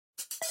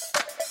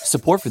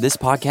Support for this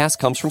podcast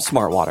comes from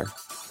Smartwater.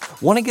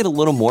 Want to get a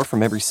little more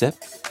from every sip?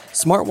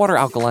 Smartwater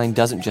Alkaline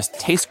doesn't just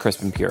taste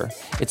crisp and pure,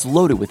 it's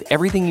loaded with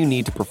everything you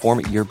need to perform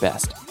at your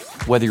best,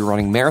 whether you're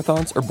running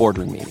marathons or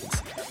boardroom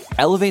meetings.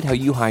 Elevate how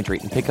you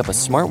hydrate and pick up a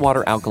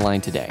Smartwater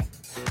Alkaline today.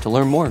 To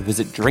learn more,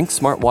 visit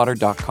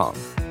drinksmartwater.com.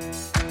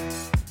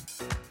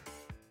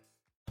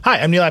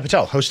 Hi, I'm Nilay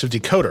Patel, host of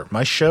Decoder,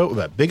 my show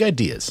about big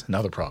ideas and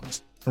other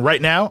problems.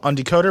 Right now on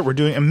Decoder, we're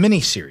doing a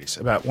mini-series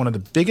about one of the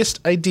biggest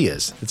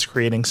ideas that's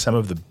creating some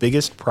of the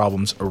biggest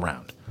problems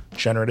around,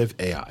 generative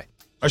AI.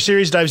 Our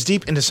series dives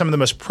deep into some of the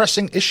most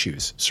pressing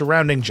issues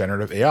surrounding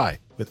generative AI,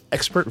 with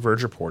expert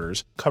Verge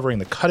reporters covering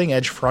the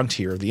cutting-edge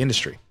frontier of the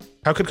industry.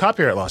 How could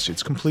copyright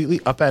lawsuits completely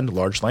upend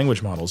large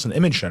language models and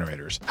image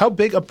generators? How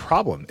big a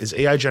problem is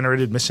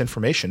AI-generated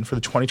misinformation for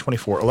the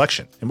 2024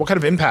 election? And what kind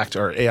of impact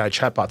are AI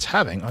chatbots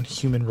having on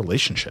human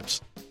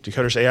relationships?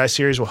 Decoder's AI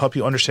series will help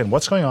you understand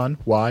what's going on,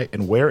 why,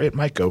 and where it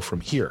might go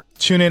from here.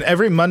 Tune in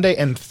every Monday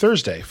and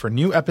Thursday for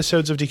new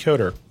episodes of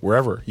Decoder,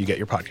 wherever you get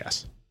your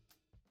podcasts.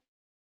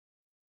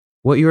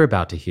 What you're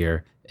about to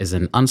hear is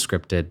an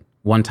unscripted,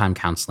 one-time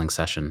counseling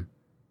session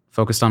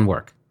focused on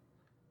work.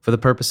 For the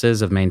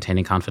purposes of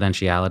maintaining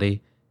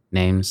confidentiality,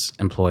 names,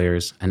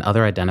 employers, and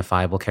other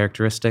identifiable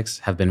characteristics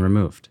have been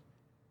removed,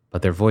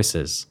 but their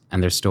voices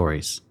and their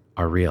stories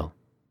are real.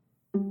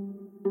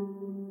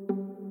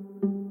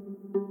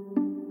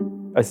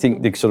 I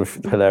think the sort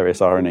of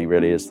hilarious irony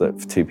really is that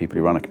for two people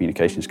who run a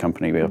communications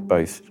company, we are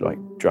both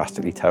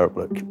drastically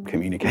terrible at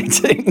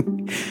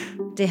communicating.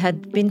 They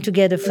had been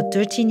together for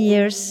 13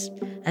 years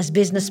as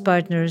business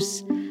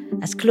partners,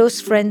 as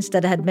close friends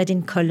that I had met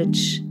in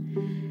college,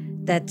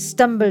 that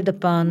stumbled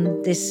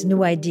upon this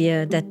new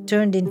idea that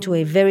turned into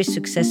a very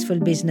successful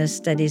business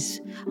that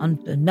is on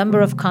a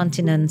number of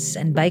continents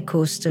and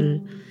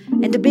bi-coastal.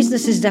 And the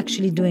business is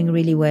actually doing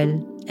really well,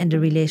 and the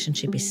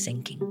relationship is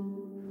sinking.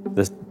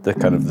 The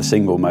kind of the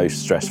single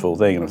most stressful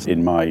thing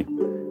in my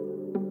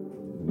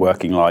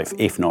working life,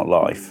 if not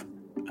life,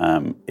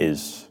 are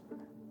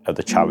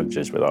the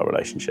challenges with our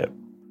relationship.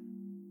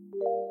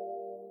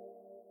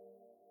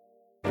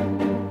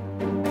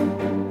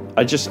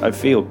 I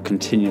feel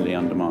continually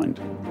undermined.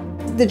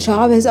 The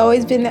job has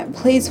always been that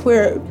place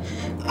where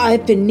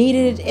I've been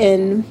needed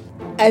and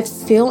I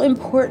feel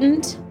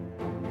important.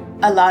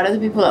 A lot of the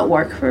people that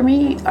work for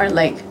me are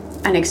like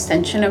an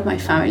extension of my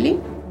family.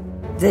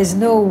 There's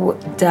no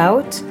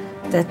doubt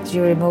that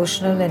your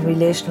emotional and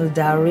relational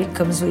dowry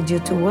comes with you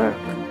to work.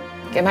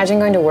 Imagine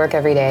going to work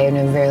every day in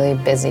a very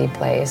busy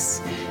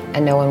place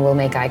and no one will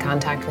make eye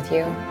contact with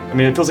you. I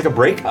mean, it feels like a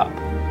breakup.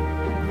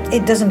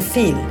 It doesn't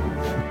feel.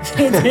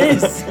 It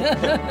is.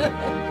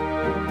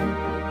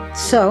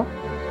 So,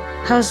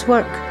 how's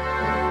work?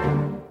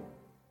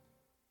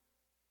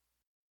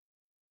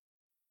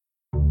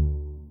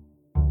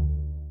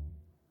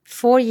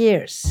 For 4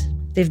 years,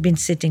 they've been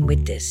sitting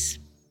with this.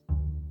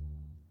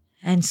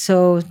 And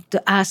so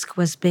the ask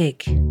was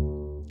big.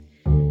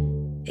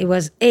 It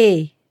was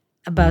A,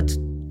 about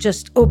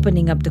just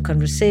opening up the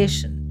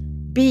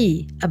conversation,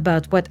 B,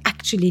 about what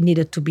actually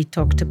needed to be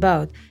talked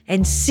about,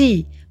 and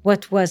C,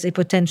 what was a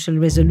potential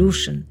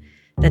resolution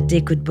that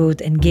they could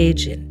both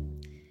engage in.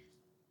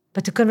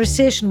 But the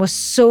conversation was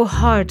so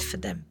hard for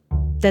them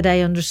that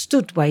I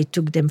understood why it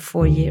took them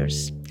 4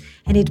 years.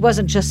 And it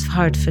wasn't just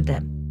hard for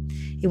them.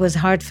 It was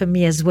hard for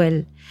me as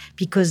well,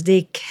 because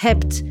they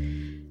kept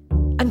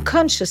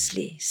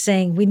unconsciously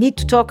saying, we need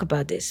to talk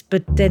about this,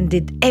 but then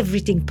did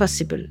everything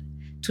possible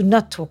to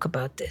not talk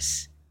about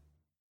this.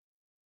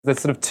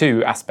 There's sort of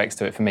two aspects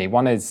to it for me.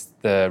 One is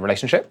the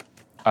relationship,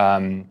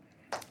 and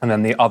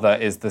then the other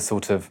is the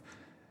sort of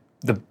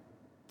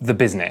the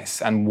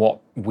business and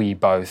what we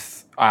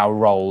both, our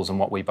roles and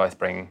what we both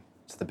bring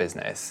to the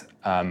business.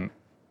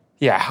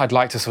 I'd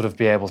like to sort of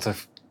be able to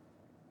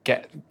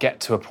get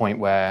to a point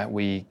where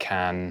we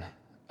can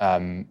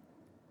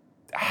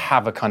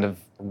have a kind of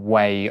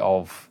way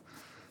of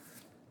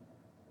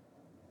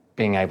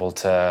being able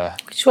to.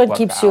 Which one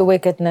keeps you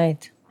awake at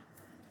night?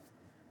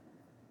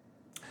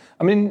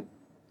 I mean,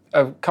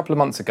 a couple of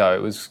months ago,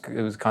 it was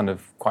kind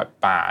of quite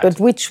bad. But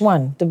which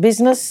one? The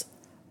business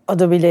or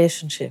the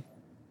relationship?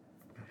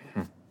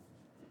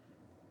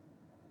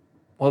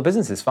 Well, the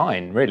business is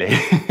fine, really.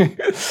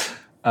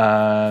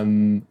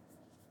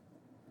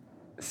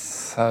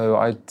 So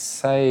I'd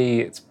say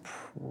it's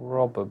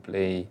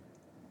probably...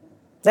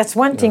 That's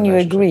one thing you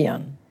agree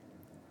on,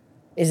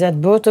 is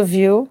that both of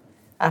you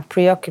are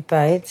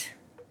preoccupied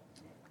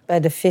by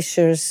the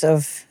fissures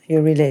of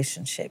your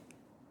relationship.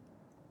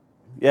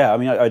 Yeah, I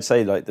mean, I'd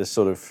say this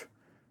sort of,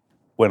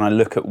 when I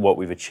look at what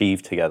we've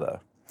achieved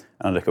together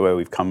and I look at where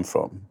we've come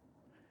from,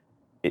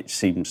 it's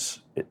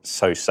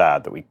so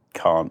sad that we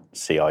can't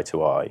see eye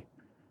to eye.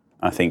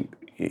 And I think,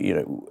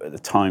 at the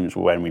times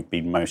when we've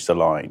been most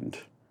aligned,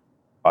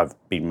 I've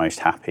been most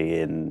happy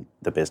in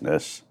the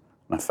business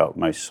and I felt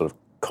most sort of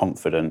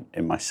confident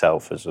in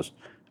myself as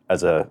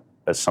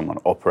someone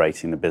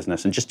operating the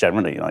business and just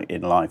generally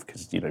in life,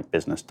 because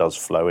business does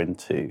flow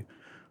into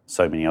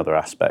so many other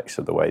aspects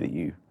of the way that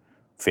you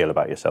feel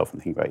about yourself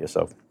and think about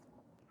yourself.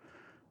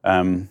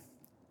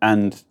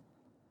 And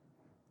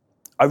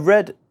I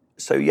read,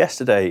 so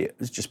yesterday, it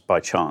was just by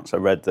chance, I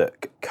read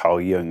that Carl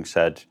Jung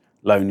said,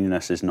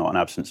 loneliness is not an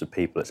absence of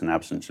people, it's an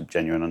absence of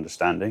genuine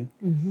understanding.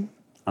 Mm-hmm.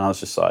 And I was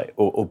just like,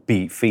 or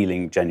be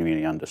feeling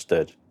genuinely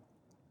understood.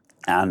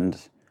 And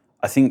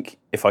I think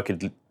if I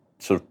could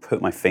sort of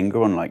put my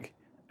finger on like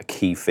a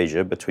key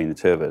fissure between the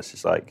two of us,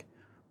 it's like,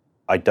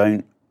 I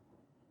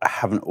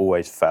haven't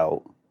always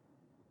felt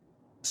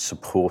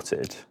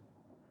supported.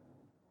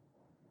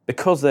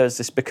 Because there is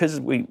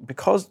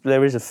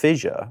a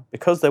fissure,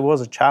 because there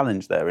was a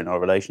challenge there in our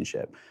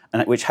relationship,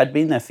 and which had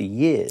been there for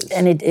years.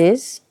 And it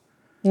is?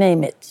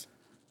 Name it.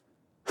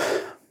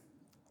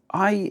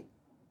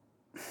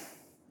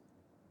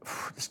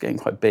 It's getting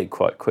quite big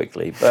quite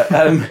quickly, but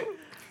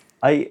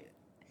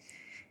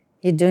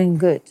You're doing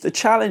good. The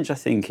challenge, I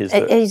think, is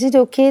that... Is it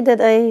okay that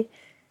I...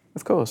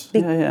 Of course,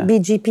 be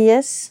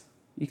GPS?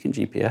 You can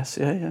GPS,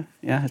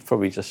 yeah. It's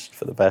probably just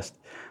for the best.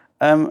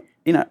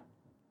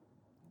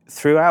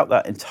 Throughout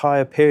that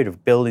entire period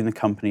of building the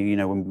company,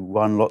 when we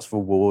won lots of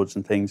awards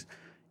and things,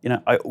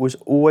 I was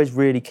always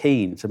really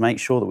keen to make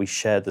sure that we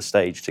shared the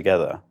stage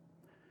together.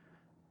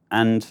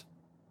 And,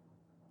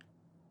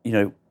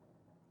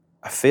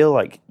 I feel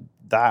like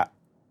that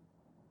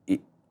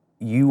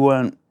you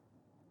weren't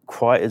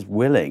quite as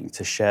willing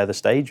to share the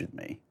stage with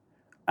me.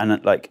 And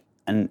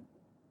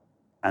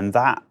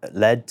that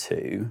led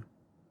to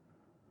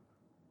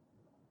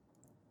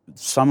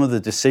some of the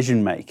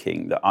decision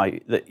making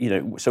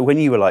so when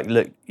you were like,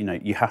 look,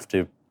 you have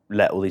to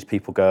let all these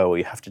people go, or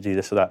you have to do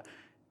this or that,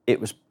 it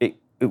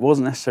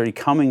wasn't necessarily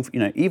coming,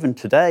 even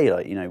today,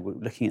 we're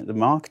looking at the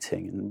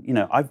marketing, and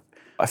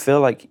I feel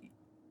like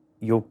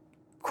you're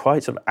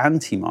quite sort of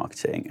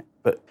anti-marketing,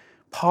 but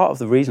part of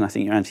the reason I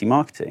think you're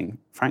anti-marketing,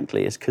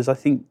 frankly, is because I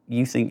think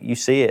you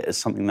see it as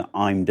something that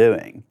I'm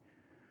doing.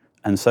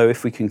 And so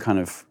if we can kind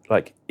of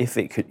like, if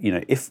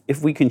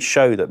we can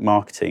show that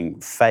marketing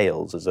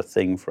fails as a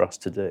thing for us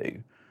to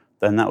do,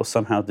 then that will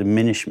somehow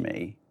diminish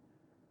me,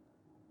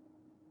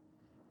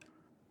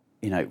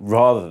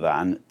 rather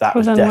than that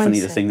was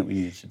definitely the thing that we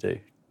needed to do.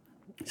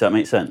 Does that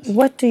make sense?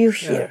 What do you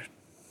hear?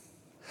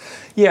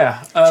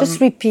 Yeah. Just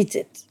repeat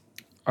it.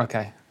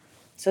 Okay.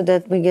 So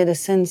that we get a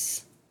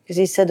sense, because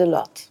he said a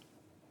lot.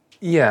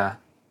 Yeah.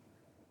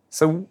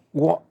 So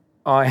what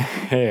I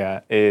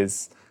hear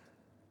is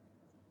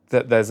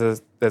that there's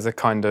a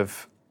kind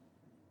of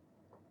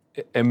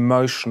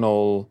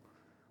emotional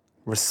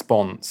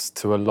response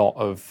to a lot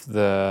of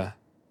the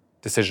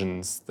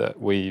decisions that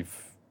we've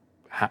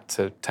had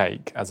to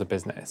take as a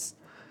business.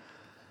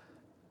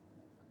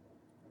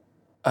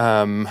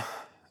 For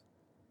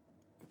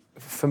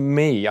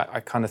me, I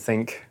kind of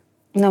think...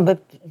 No,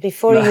 but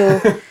before you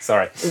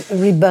Sorry.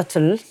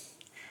 Rebuttal,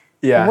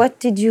 yeah. What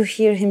did you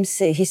hear him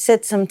say? He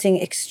said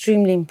something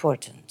extremely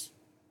important.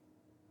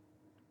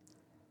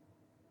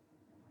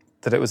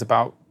 That it was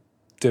about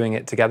doing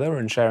it together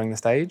and sharing the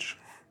stage?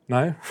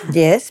 No?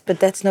 Yes, but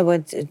that's not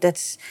what...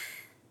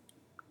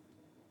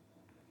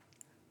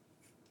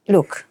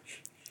 Look,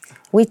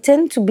 we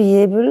tend to be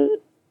able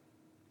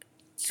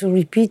to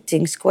repeat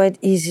things quite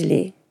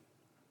easily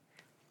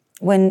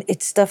when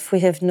it's stuff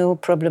we have no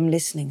problem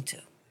listening to.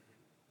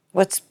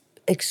 What's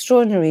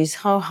extraordinary is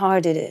how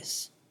hard it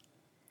is.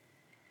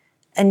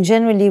 And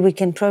generally, we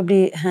can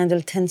probably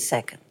handle 10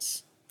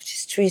 seconds, which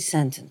is 3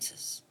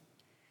 sentences.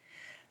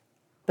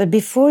 But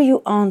before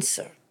you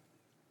answer,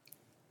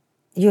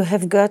 you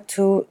have got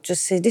to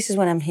just say, this is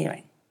what I'm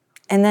hearing.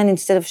 And then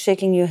instead of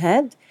shaking your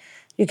head,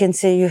 you can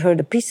say you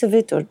heard a piece of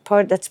it or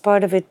that's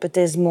part of it, but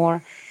there's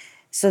more.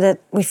 So that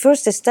we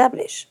first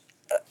establish.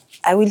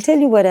 I will tell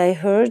you what I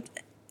heard,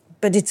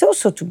 but it's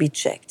also to be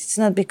checked. It's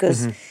not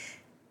because...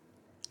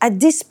 At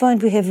this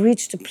point, we have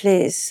reached a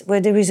place where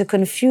there is a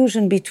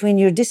confusion between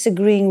you're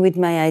disagreeing with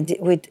my idea,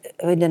 with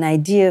an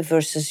idea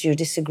versus you're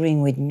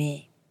disagreeing with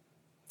me.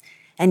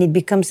 And it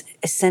becomes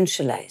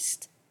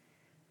essentialized.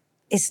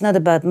 It's not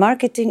about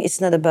marketing, it's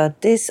not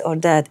about this or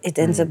that. It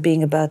ends up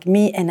being about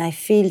me, and I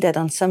feel that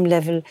on some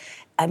level,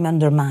 I'm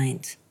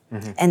undermined.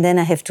 And then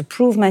I have to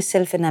prove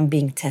myself, and I'm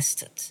being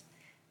tested.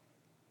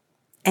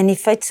 And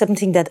if it's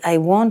something that I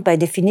want, by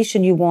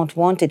definition, you won't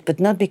want it, but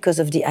not because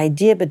of the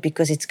idea, but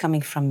because it's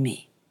coming from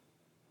me.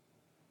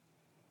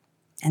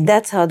 And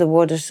that's how the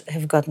waters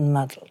have gotten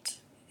muddled.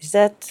 Is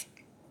that?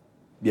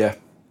 Yeah.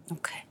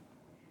 Okay.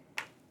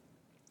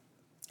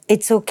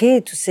 It's okay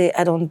to say,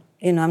 I'm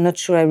not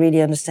sure I really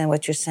understand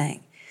what you're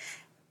saying.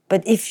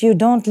 But if you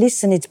don't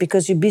listen, it's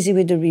because you're busy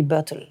with the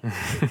rebuttal.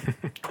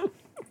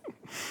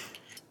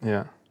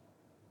 Yeah.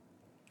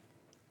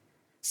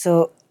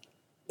 So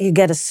you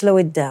got to slow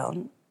it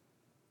down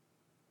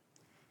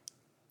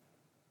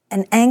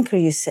and anchor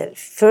yourself,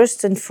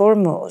 first and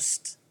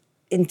foremost,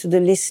 into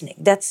the listening.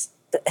 That's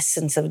the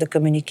essence of the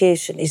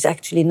communication, is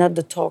actually not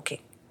the talking.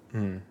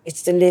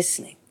 It's the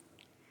listening.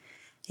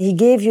 He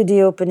gave you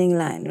the opening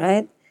line,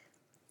 right?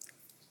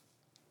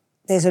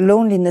 There's a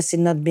loneliness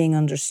in not being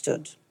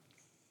understood.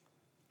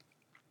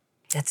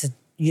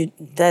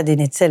 That in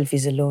itself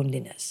is a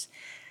loneliness.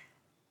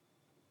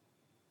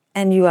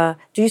 And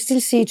do you still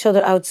see each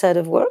other outside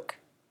of work?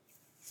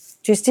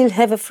 Do you still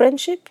have a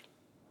friendship?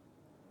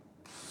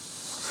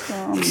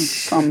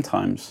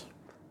 Sometimes.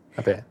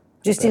 A bit.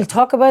 Do you still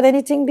talk about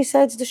anything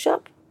besides the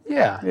shop?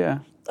 Yeah. Yeah.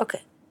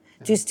 Okay.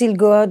 Do you still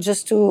go out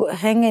just to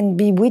hang and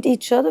be with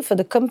each other, for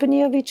the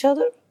company of each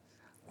other?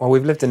 Well,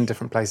 we've lived in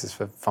different places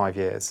for 5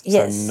 years.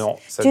 Yes. So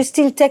not so. Do you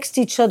still text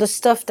each other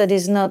stuff that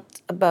is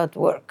not about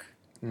work?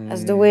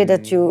 As the way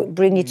that you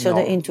bring each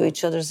other into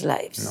each other's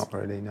lives? Not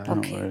really, no.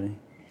 Okay. Not really.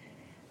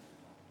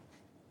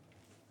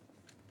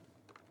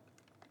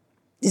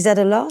 Is that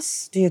a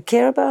loss? Do you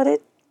care about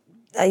it?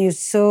 Are you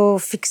so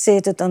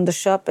fixated on the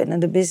shop and on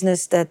the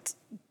business that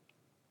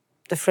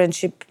the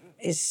friendship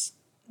is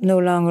no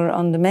longer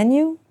on the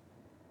menu?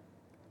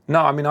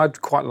 No, I mean,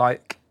 I'd quite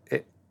like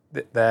it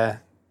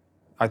there.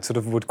 I sort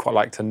of would quite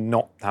like to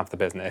not have the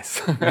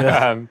business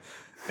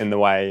in the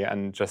way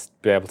and just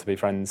be able to be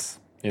friends,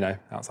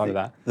 outside of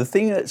that. The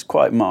thing that's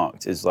quite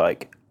marked is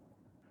like,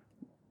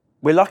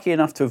 we're lucky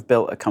enough to have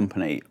built a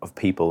company of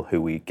people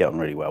who we get on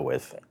really well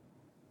with.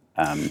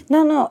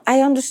 No,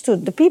 I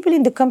understood. The people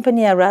in the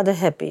company are rather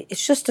happy.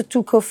 It's just the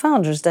two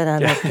co-founders that are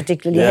not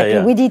particularly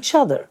happy with each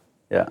other.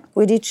 Yeah.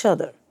 With each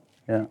other.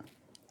 Yeah.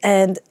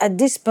 And at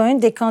this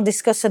point, they can't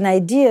discuss an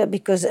idea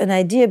because an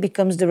idea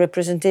becomes the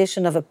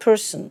representation of a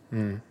person.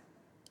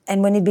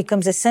 And when it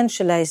becomes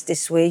essentialized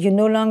this way, you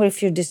no longer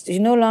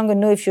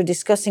know if you're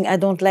discussing, I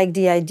don't like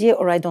the idea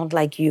or I don't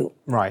like you.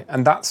 Right,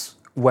 and that's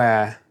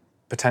where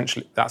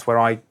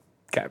I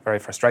get very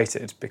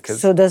frustrated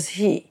because... So does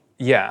he.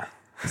 Yeah.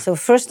 So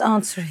first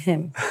answer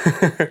him.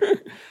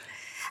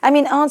 I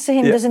mean, answer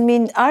him doesn't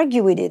mean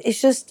argue with it.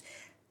 It's just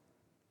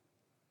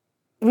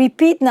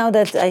repeat now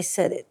that I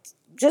said it.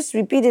 Just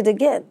repeat it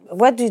again.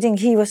 What do you think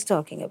he was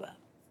talking about?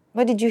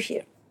 What did you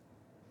hear?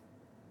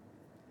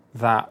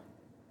 That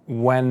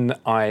when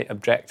I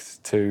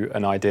object to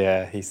an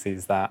idea, he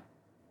sees that,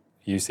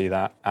 you see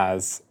that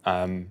as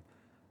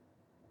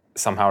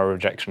somehow a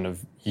rejection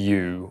of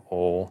you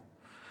or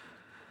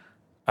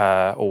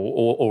a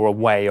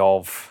way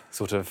of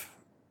sort of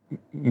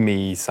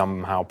me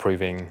somehow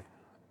proving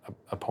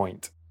a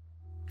point.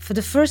 For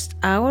the first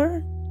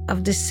hour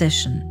of this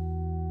session,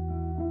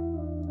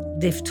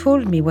 they've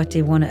told me what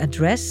they want to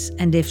address,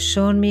 and they've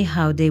shown me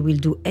how they will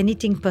do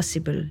anything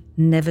possible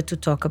never to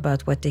talk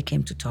about what they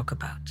came to talk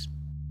about.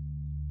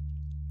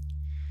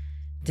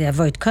 They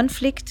avoid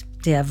conflict,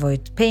 they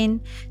avoid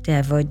pain, they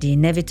avoid the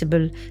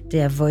inevitable, they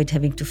avoid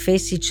having to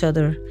face each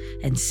other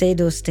and say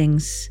those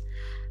things,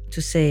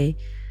 to say,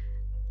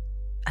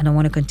 I don't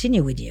want to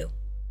continue with you.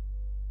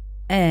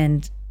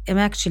 And I'm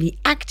actually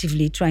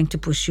actively trying to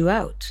push you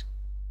out.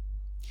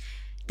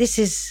 This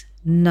is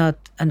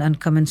not an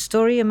uncommon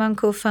story among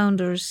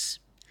co-founders,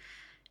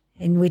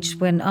 in which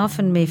one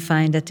often may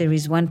find that there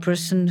is one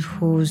person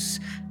whose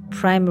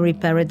primary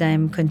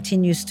paradigm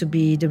continues to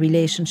be the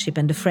relationship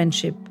and the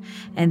friendship,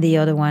 and the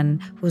other one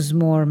who's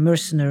more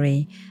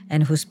mercenary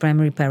and whose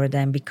primary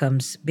paradigm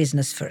becomes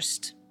business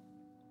first.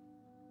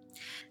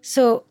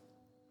 So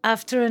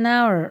after an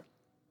hour,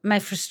 my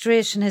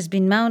frustration has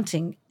been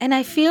mounting, and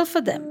I feel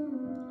for them,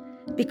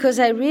 because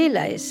I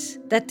realize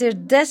that they're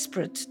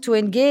desperate to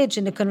engage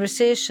in a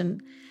conversation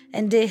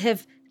and they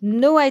have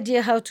no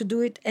idea how to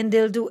do it, and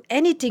they'll do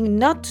anything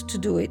not to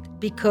do it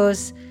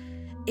because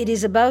it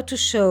is about to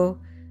show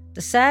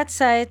the sad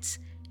sides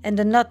and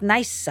the not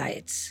nice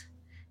sides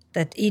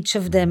that each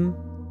of them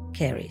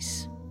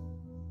carries.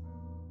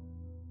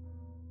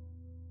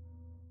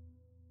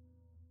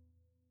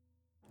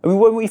 I mean,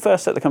 when we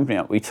first set the company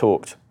up, we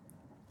talked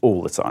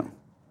all the time.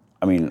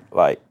 I mean,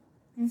 like,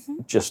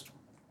 just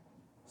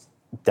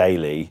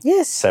daily,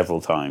 several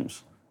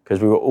times, because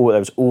there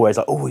was always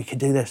like, oh, we can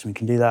do this and we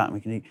can do that and we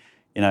can do,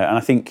 and I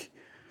think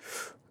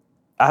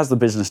as the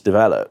business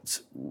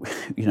developed,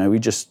 we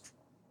just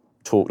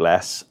talk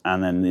less,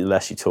 and then the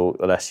less you talk,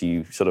 the less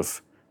you sort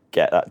of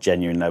get that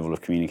genuine level of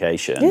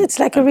communication. Yeah, it's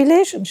like a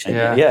relationship.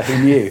 Yeah,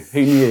 who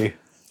knew?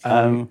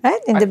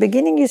 Right? In the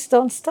beginning, you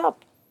don't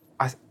stop.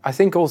 I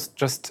think also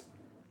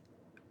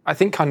I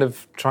think kind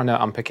of trying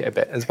to unpick it a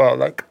bit as well,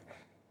 like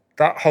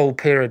that whole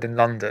period in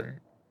London,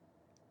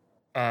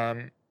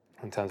 in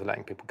terms of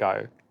letting people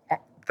go,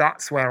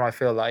 that's where I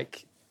feel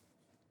like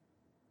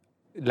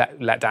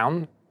let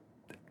down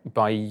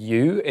by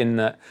you, in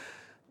that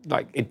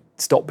like it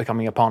stopped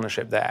becoming a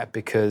partnership there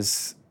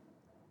because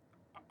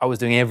I was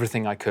doing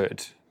everything I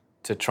could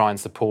to try and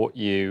support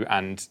you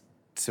and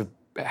to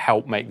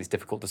help make these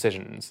difficult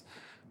decisions,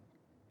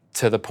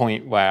 to the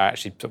point where I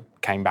actually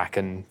came back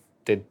and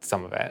did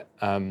some of it.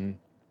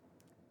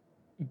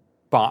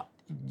 But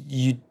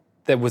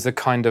there was a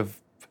kind of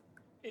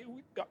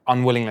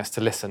unwillingness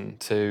to listen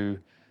to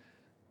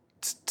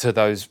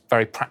those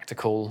very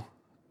practical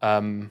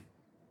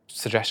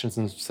suggestions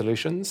and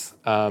solutions.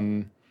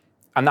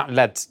 And that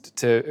led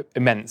to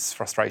immense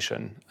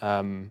frustration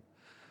on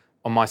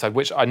my side,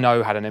 which I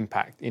know had an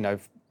impact,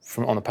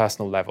 on a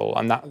personal level.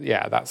 And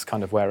that's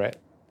kind of where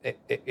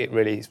it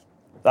really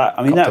that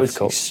difficult. Was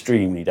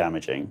extremely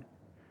damaging.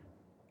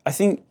 I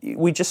think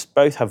we just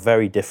both have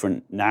very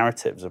different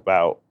narratives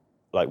about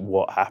like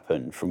what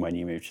happened from when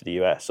you moved to the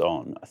US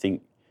on. I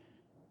think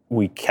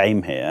we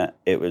came here,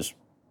 it was,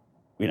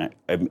 you know,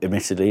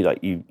 admittedly, like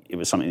it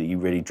was something that you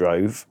really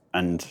drove,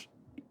 and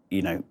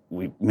you know,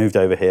 we moved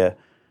over here,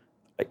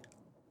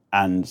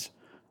 and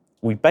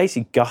we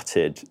basically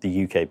gutted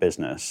the UK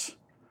business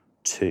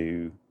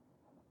to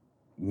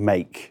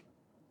make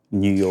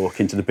New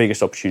York into the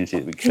biggest opportunity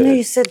that we could. You know,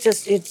 you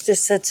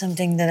just said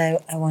something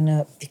that I want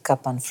to pick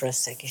up on for a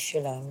sec, if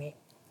you allow me.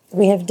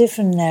 We have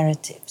different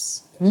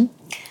narratives.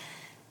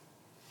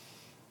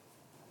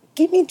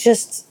 Give me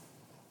just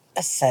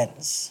a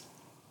sense.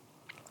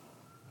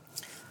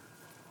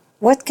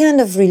 What kind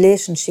of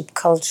relationship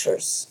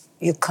cultures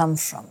you come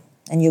from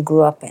and you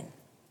grew up in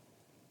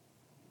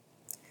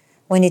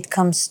when it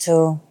comes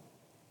to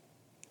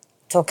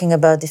talking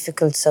about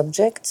difficult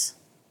subjects,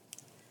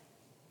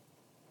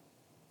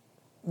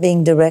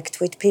 being direct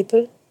with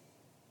people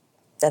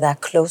that are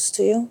close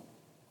to you,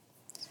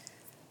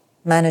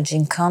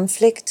 managing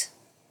conflict,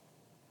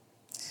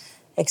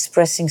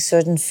 expressing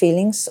certain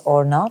feelings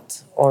or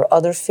not, or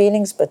other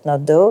feelings but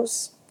not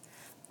those?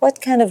 What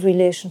kind of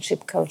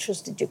relationship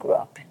cultures did you grow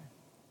up in?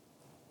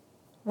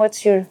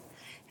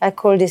 I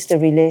call this the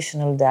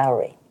relational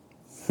dowry.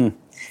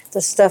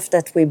 The stuff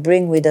that we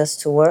bring with us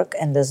to work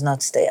and does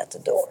not stay at the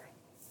door.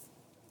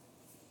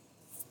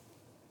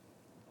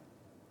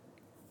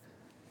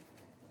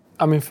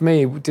 I mean, for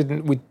me,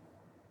 we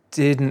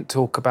didn't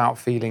talk about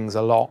feelings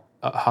a lot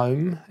at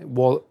home. It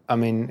was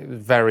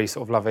very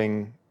sort of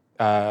loving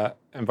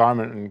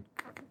environment, and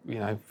you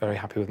know, very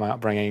happy with my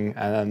upbringing.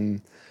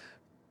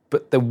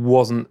 But there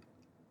wasn't.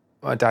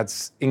 My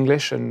dad's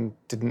English and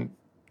didn't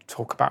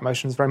talk about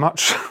emotions very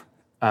much.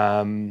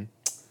 And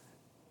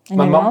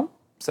my mum?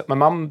 So my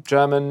mum,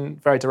 German,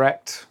 very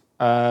direct.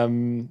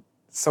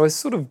 So I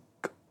sort of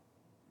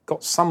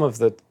got some of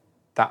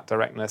that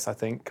directness, I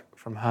think,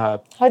 from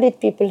her. How did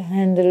people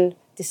handle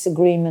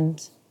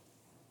disagreement,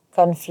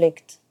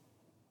 conflict?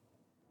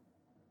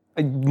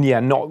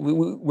 We're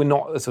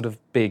not a sort of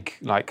big,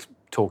 like,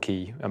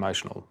 talky,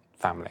 emotional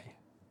family.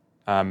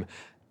 I'm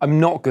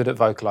not good at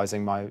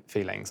vocalising my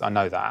feelings. I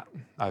know that.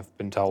 I've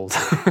been told.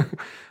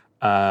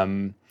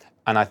 And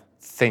I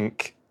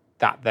think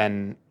that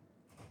then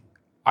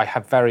I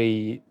have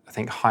very,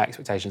 high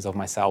expectations of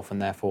myself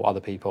and therefore other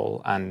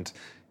people, and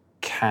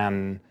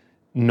can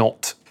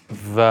not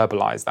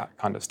verbalise that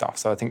kind of stuff.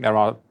 So I think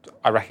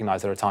I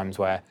recognise there are times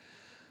where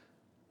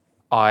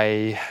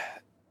I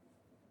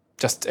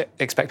just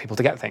expect people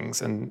to get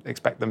things and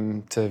expect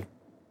them to,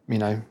 you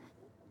know,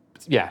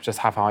 just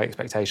have high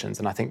expectations.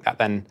 And I think that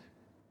then,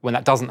 when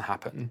that doesn't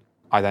happen,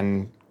 I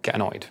then get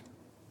annoyed.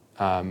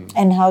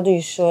 And how do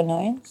you show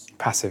annoyance?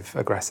 Passive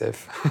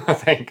aggressive, I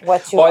think.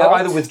 What's your art?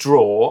 Either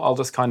withdraw, I'll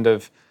just kind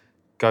of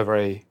go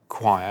very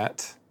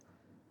quiet.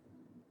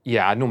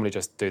 Yeah, I normally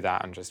just do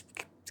that and just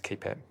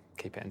keep it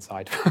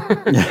inside.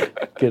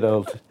 Good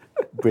old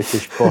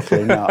British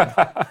bottling up.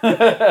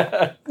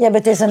 Yeah,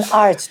 but there's an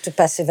art to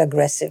passive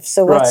aggressive.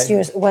 So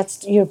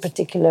what's your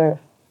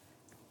particular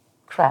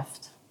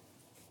craft?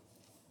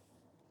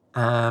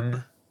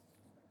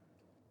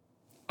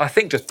 I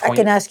think just point. I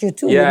can ask you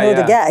too. Yeah, you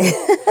know the guy.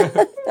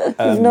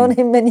 You've known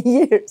him many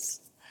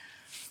years.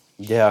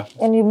 Yeah.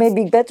 And you may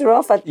be better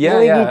off at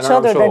knowing each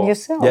other than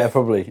yourself. Yeah,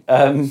 probably.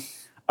 I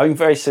mean,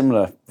 very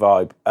similar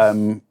vibe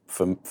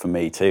for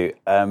me too.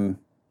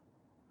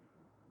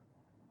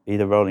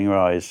 Either rolling your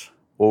eyes,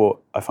 or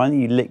I find that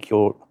you lick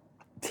your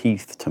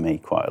teeth to me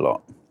quite a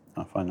lot.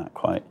 I find that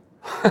quite,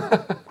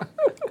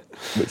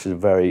 which is a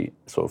very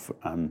sort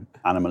of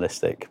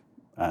animalistic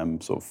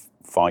sort of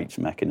fight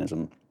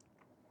mechanism.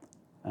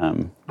 I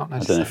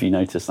don't know if you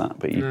notice that,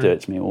 but you do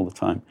it to me all the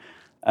time.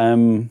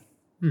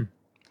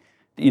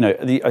 You know,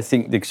 I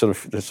think the sort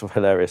of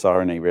hilarious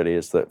irony really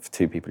is that for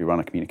two people who run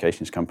a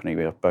communications company,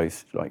 we are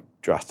both like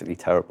drastically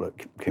terrible at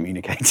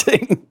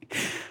communicating,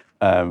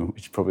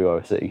 which is probably why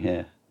we're sitting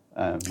here.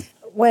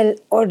 Well,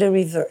 or the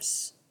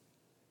reverse.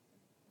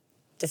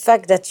 The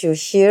fact that you're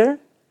here,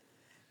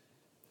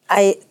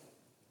 I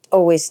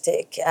always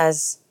take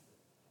as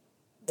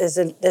there's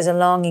a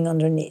longing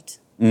underneath.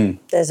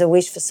 There's a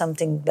wish for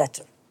something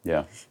better.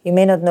 Yeah. You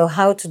may not know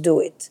how to do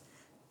it,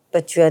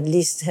 but you at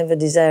least have a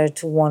desire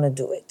to want to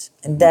do it.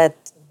 And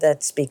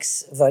that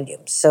speaks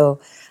volumes. So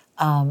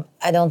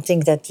I don't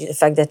think that the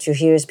fact that you're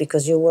here is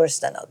because you're worse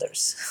than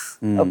others.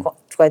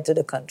 Quite to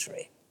the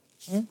contrary.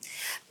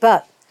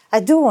 But I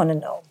do want to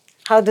know,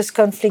 how does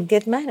conflict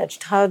get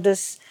managed? How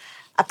does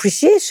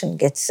appreciation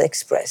get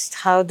expressed?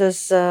 How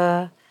does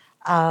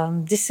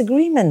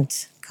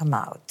disagreement come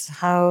out?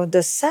 How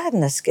does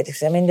sadness get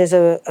expressed? I mean, there's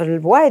a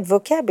wide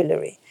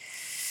vocabulary.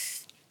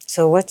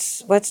 So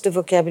what's the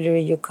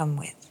vocabulary you come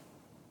with?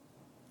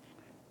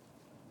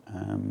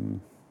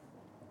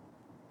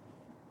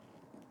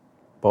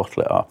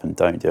 Bottle it up and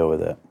don't deal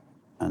with it,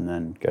 and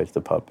then go to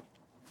the pub.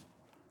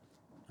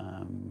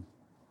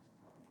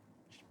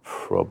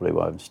 Probably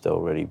why I'm still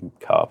really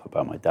cut up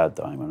about my dad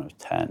dying when I was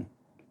 10.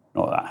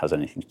 Not that has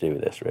anything to do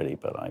with this really,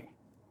 but like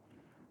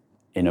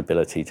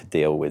inability to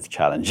deal with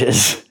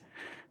challenges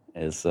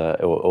is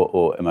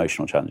or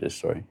emotional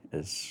challenges,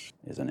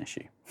 is an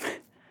issue.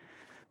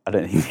 I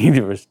don't think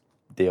either of us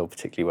deal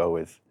particularly well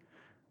with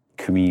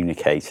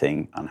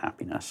communicating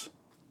unhappiness.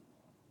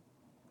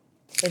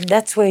 And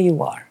that's where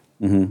you are.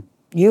 Mm-hmm.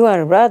 You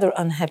are rather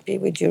unhappy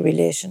with your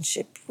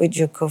relationship with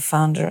your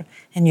co-founder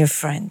and your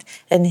friend.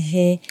 And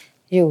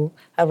you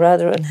are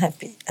rather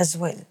unhappy as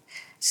well.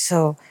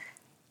 So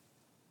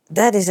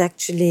that is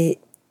actually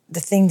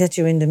the thing that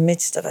you're in the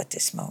midst of at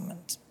this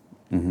moment.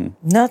 Mm-hmm.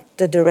 Not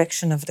the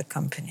direction of the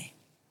company.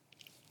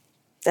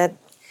 That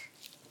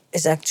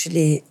is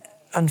actually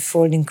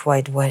unfolding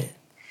quite well.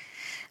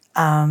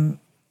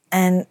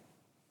 And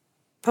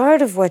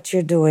part of what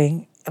you're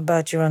doing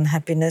about your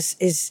unhappiness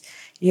is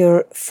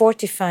you're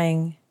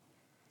fortifying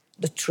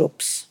the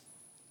troops.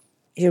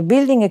 You're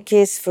building a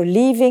case for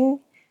leaving,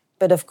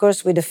 but of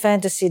course with the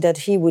fantasy that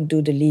he would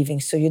do the leaving,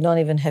 so you don't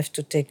even have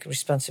to take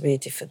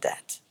responsibility for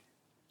that.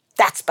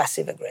 That's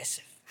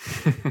passive-aggressive.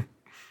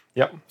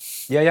 Yep.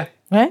 Yeah.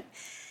 Right?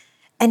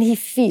 And he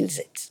feels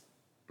it.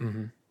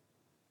 Mm-hmm.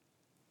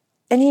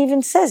 And he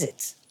even says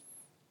it.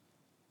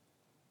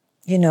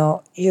 You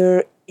know,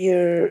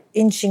 you're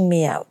inching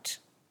me out.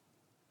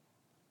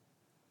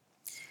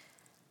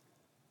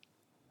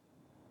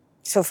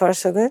 So far,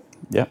 so good?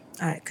 Yeah.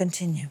 All right,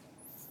 continue.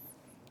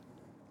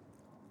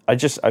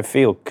 I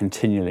feel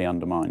continually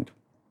undermined.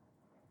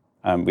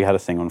 We had a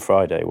thing on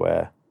Friday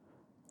where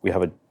we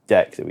have a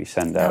deck that we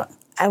send out.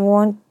 I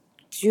want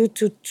you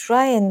to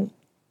try and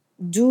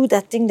do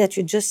that thing that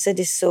you just said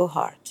is so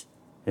hard.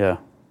 Yeah.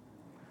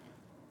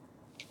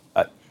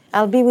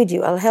 I'll be with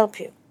you. I'll help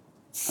you.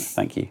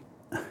 Thank you.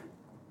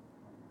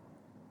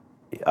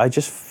 I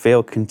just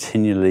feel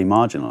continually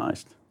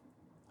marginalized.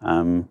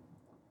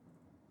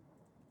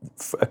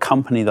 For a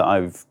company that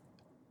I've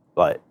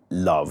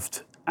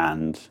loved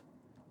and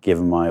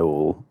given my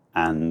all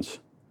and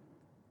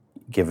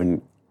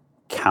given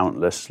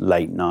countless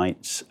late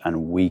nights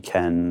and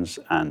weekends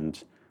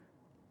and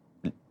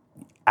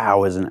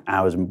hours and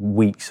hours and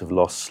weeks of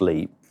lost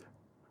sleep,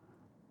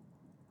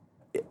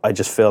 I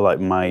just feel like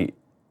my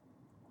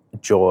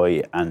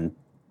joy and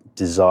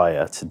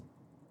desire to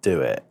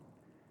do it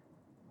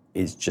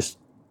is just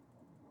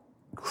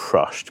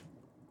crushed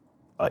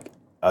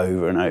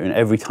over and over. And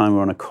every time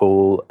we're on a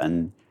call,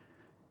 and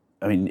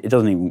I mean, it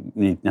doesn't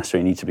even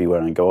necessarily need to be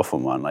when I go off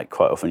on one.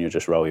 Quite often you'll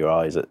just roll your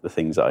eyes at the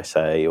things that I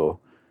say, or,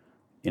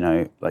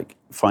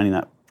 finding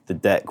that the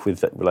deck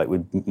with my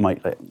with my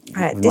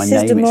this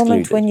name is the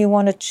moment excluded. when you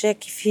want to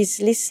check if he's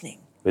listening.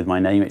 With my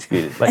name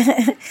excluded.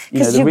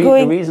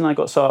 The reason I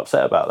got so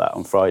upset about that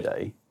on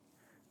Friday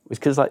was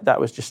because it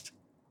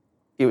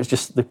was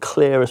just the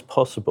clearest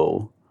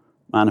possible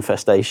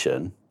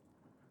manifestation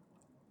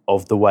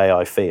of the way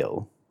I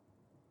feel.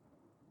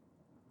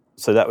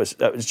 So that was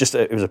just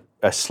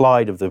a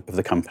slide of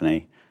the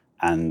company,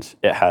 and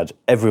it had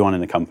everyone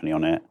in the company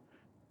on it,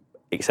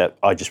 except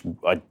I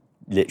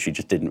literally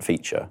just didn't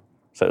feature.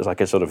 So it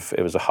was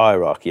it was a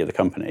hierarchy of the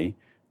company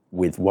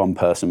with one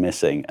person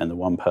missing, and the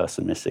one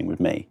person missing was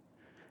me.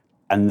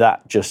 And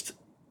that just,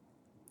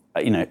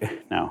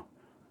 now.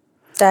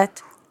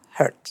 That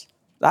hurt.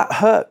 That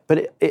hurt,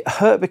 but it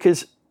hurt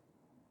because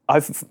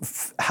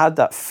I've had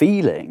that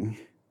feeling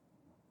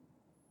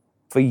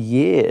for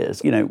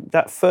years.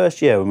 That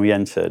first year when we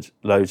entered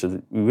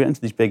we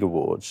entered these big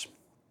awards.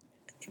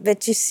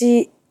 But you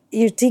see,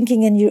 you're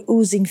thinking and you're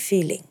oozing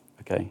feeling.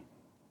 Okay.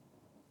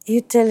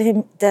 You tell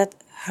him that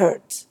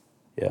hurt.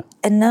 Yeah.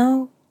 And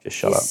now just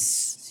shut up.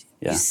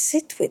 Yeah. You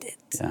sit with it.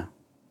 Yeah.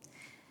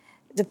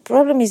 The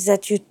problem is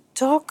that you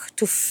talk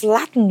to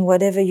flatten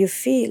whatever you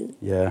feel.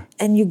 Yeah.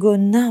 And you go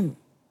numb.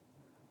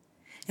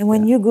 And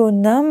when you go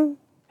numb...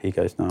 He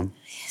goes numb.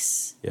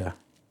 Yes. Yeah.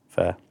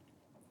 Fair.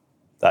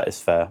 That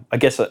is fair. I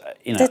guess,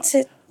 That's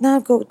it. Now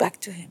go back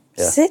to him.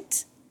 Yeah.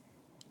 Sit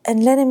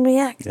and let him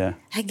react. Yeah.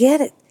 I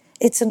get it.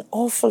 It's an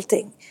awful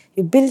thing.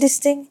 You build this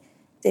thing,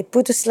 they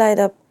put a slide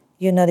up,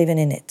 you're not even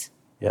in it.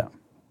 Yeah.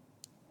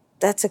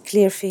 That's a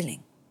clear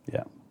feeling.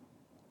 Yeah.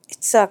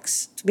 It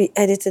sucks to be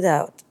edited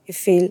out. You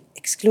feel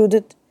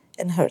excluded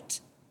and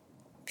hurt.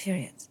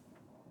 Period.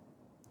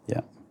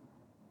 Yeah.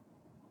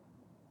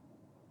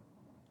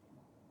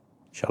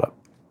 Shut up.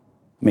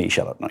 Me,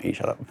 shut up, not you,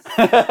 shut up.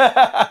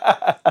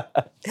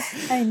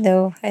 I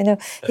know.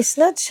 It's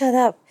not shut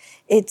up.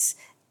 It's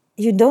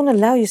you don't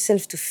allow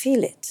yourself to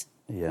feel it.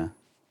 Yeah.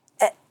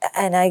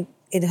 And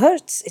it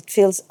hurts. It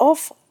feels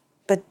awful.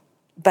 But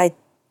by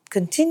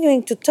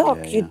continuing to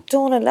talk, you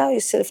don't allow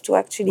yourself to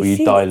actually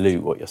feel it. Well, you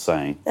dilute what you're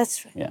saying.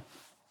 That's right. Yeah.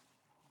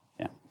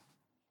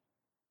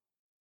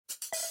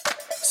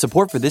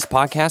 Support for this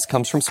podcast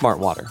comes from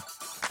Smartwater.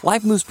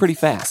 Life moves pretty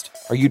fast.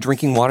 Are you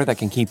drinking water that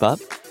can keep up?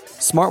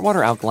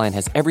 Smartwater Alkaline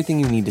has everything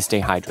you need to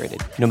stay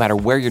hydrated, no matter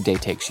where your day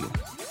takes you.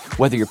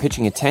 Whether you're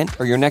pitching a tent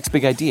or your next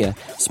big idea,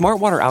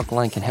 Smartwater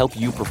Alkaline can help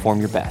you perform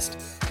your best.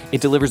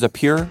 It delivers a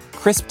pure,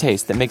 crisp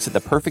taste that makes it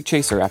the perfect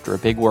chaser after a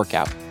big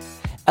workout.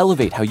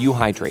 Elevate how you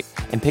hydrate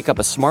and pick up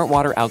a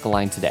Smartwater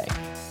Alkaline today.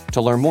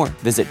 To learn more,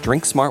 visit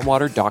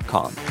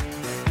drinksmartwater.com.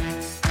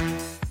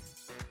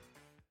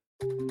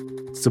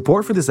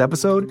 Support for this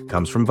episode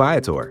comes from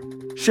Viator.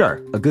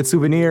 Sure, a good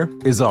souvenir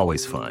is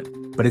always fun.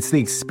 but it's the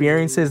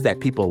experiences that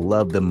people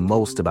love the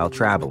most about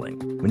traveling.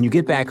 When you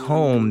get back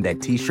home,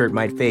 that t-shirt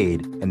might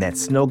fade and that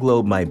snow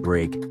globe might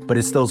break, but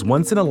it's those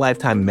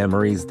once-in-a-lifetime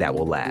memories that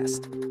will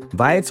last.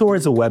 Viator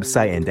is a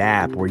website and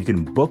app where you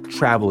can book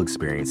travel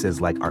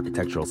experiences like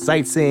architectural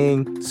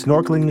sightseeing,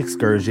 snorkeling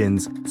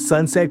excursions,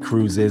 sunset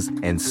cruises,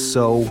 and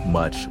so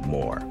much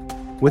more.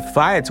 With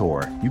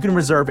Viator, you can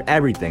reserve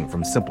everything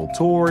from simple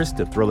tours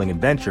to thrilling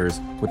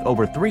adventures with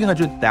over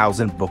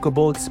 300,000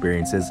 bookable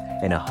experiences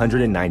in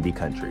 190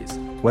 countries.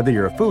 Whether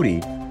you're a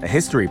foodie, a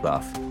history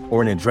buff,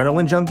 or an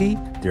adrenaline junkie,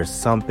 there's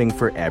something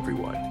for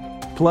everyone.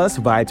 Plus,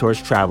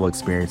 Viator's travel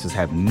experiences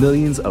have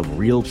millions of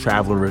real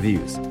traveler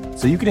reviews,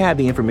 so you can have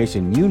the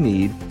information you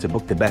need to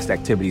book the best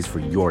activities for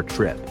your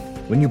trip.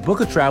 When you book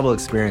a travel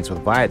experience with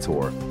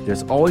Viator,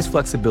 there's always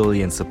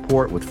flexibility and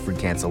support with free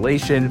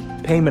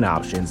cancellation, payment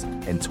options,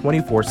 and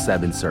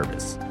 24/7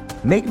 service.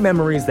 Make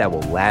memories that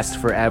will last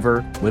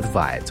forever with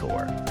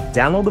Viator.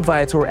 Download the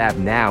Viator app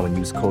now and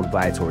use code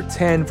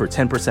Viator10 for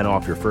 10%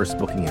 off your first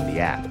booking in the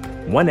app.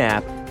 One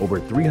app, over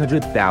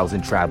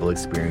 300,000 travel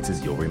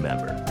experiences you'll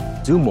remember.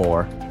 Do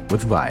more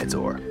with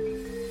Viator.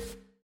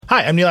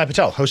 Hi, I'm Nilay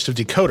Patel, host of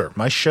Decoder,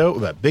 my show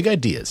about big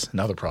ideas and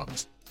other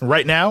problems.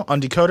 Right now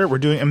on Decoder, we're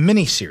doing a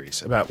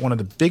mini-series about one of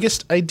the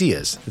biggest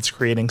ideas that's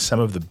creating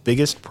some of the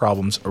biggest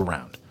problems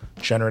around,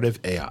 generative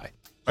AI.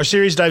 Our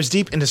series dives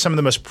deep into some of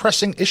the most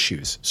pressing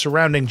issues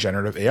surrounding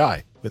generative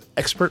AI, with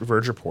expert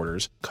Verge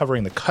reporters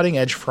covering the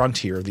cutting-edge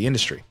frontier of the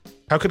industry.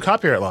 How could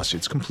copyright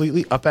lawsuits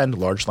completely upend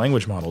large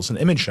language models and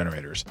image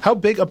generators? How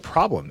big a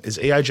problem is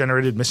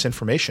AI-generated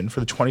misinformation for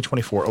the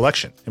 2024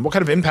 election? And what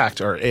kind of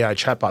impact are AI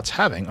chatbots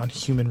having on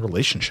human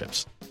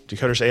relationships?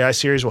 Decoder's AI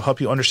series will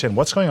help you understand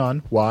what's going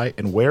on, why,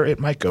 and where it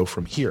might go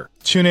from here.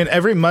 Tune in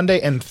every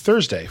Monday and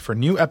Thursday for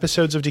new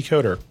episodes of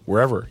Decoder,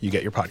 wherever you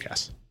get your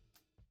podcasts.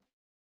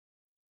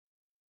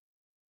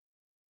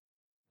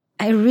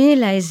 I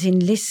realized in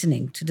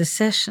listening to the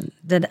session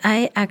that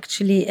I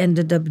actually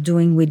ended up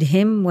doing with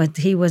him what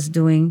he was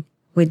doing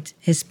with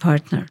his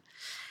partner.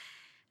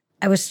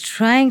 I was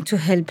trying to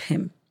help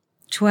him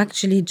to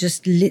actually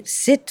just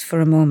sit for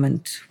a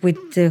moment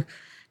with the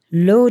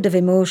load of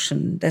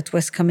emotion that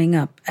was coming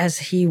up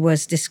as he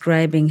was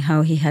describing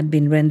how he had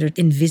been rendered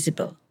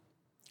invisible.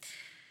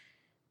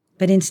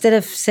 But instead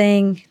of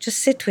saying, just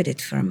sit with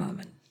it for a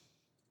moment.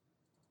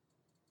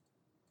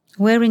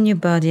 Where in your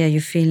body are you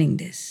feeling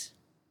this?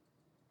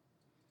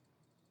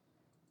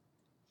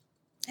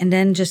 And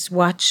then just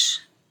watch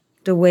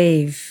the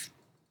wave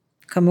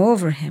come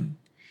over him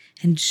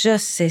and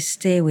just say,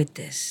 stay with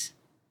this.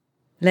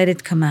 Let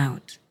it come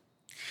out.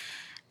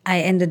 I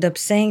ended up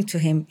saying to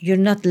him, you're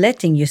not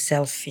letting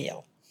yourself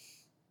feel,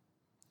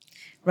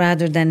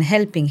 rather than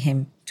helping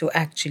him to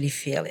actually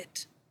feel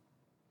it.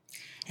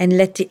 And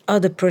let the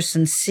other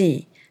person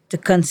see the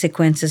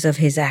consequences of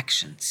his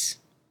actions.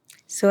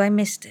 So I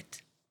missed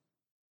it.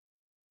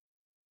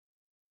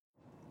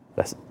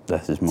 Less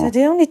is more. So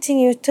the only thing,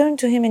 you turn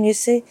to him and you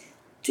say,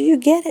 do you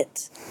get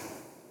it?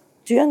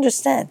 Do you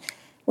understand?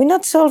 We're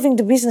not solving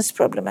the business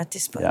problem at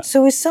this point. Yeah.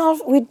 So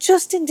we're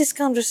just in this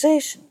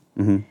conversation.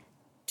 Mm-hmm.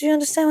 Do you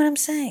understand what I'm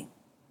saying?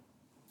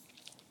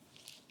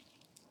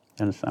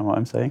 You understand what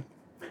I'm saying?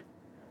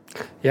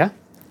 Yeah.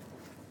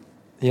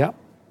 Yeah.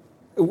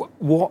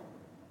 What,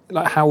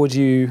 like, how would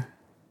you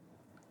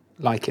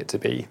like it to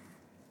be?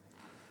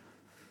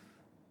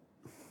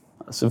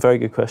 That's a very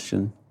good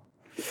question.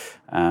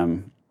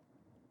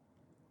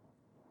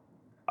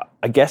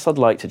 I guess I'd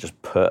like to just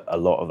put a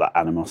lot of that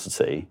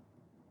animosity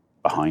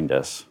behind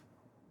us.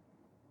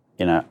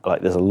 You know,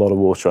 like, there's a lot of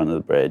water under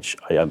the bridge.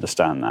 I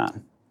understand that.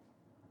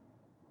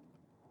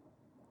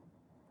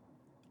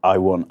 I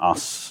want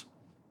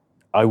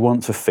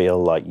to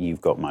feel like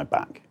you've got my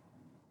back.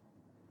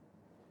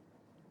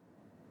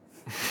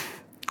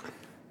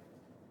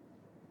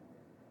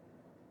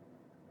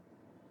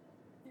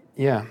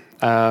 Yeah,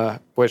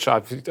 which I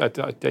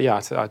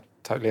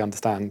totally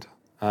understand.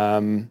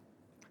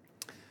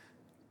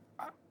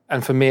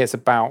 And for me, it's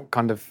about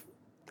kind of,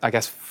 I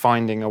guess,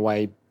 finding a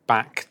way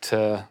back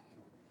to,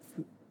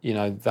 you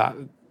know, that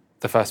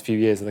the first few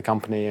years of the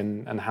company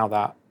and how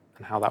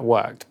that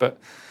worked. But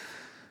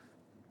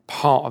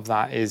part of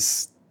that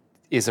is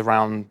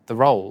around the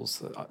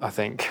roles, I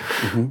think,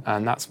 mm-hmm.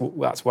 And that's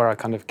where I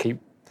kind of keep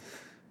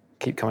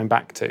coming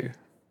back to.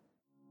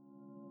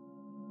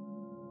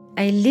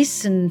 I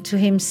listened to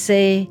him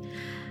say,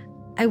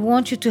 I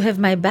want you to have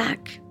my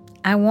back.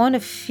 I want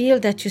to feel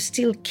that you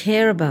still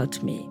care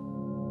about me.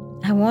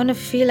 I want to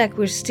feel like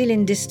we're still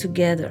in this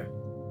together.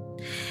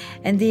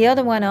 And the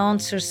other one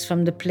answers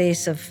from the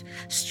place of,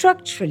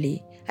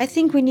 structurally, I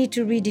think we need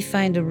to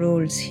redefine the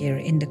roles here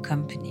in the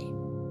company.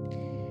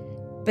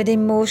 But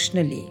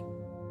emotionally,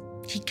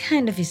 he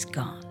kind of is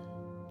gone.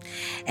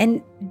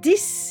 And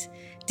this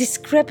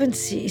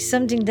discrepancy is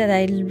something that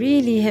I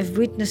really have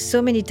witnessed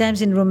so many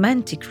times in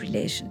romantic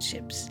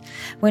relationships.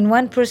 When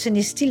one person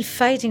is still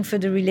fighting for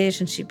the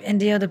relationship and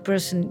the other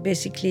person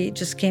basically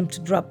just came to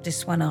drop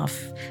this one off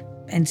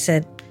and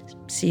said,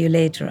 see you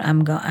later,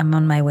 I'm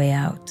on my way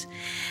out.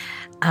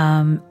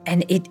 And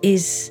it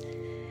is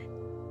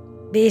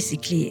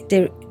basically,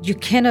 you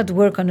cannot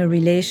work on a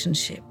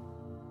relationship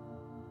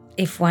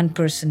if one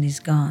person is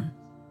gone.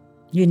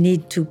 You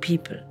need two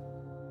people.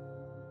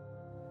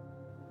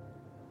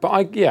 But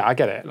I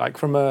get it. Like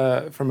from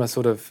a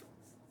sort of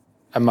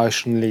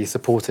emotionally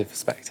supportive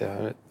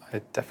perspective,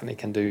 I definitely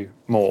can do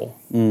more.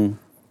 Yeah.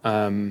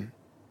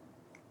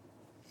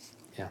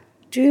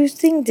 Do you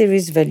think there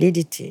is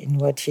validity in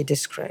what he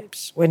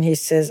describes when he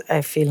says,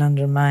 "I feel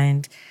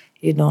undermined,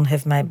 you don't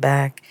have my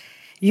back"?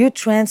 You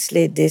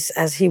translate this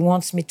as he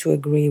wants me to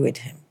agree with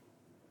him.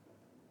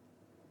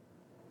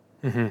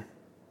 Mm-hmm.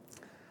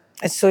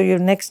 And so your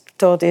next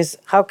thought is,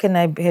 how can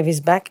I have his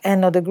back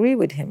and not agree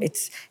with him?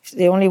 It's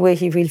the only way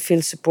he will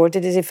feel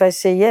supported is if I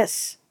say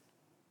yes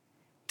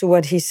to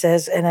what he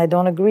says and I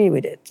don't agree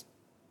with it.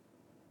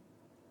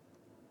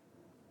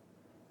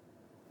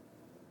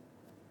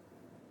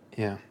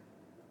 Yeah.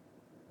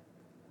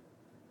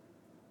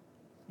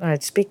 All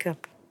right, speak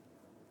up.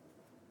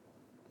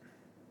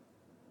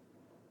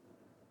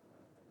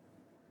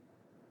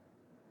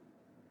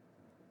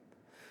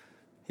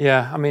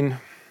 Yeah, I mean,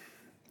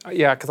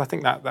 yeah, because I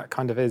think that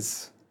kind of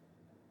is,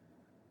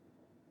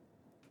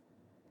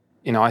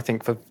 I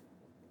think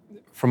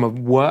from a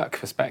work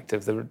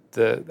perspective,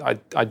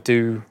 I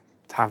do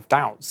have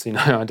doubts.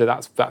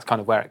 That's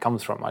kind of where it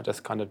comes from. I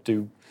just kind of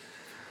do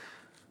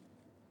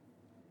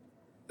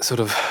sort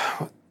of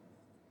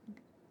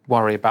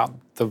worry about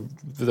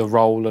the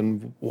role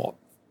and what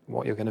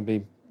you're going to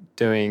be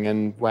doing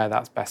and where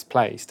that's best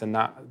placed, and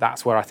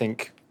that's where I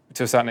think,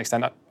 to a certain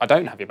extent, I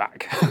don't have your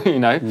back.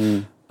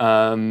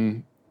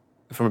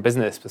 From a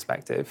business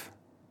perspective,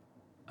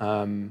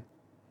 obviously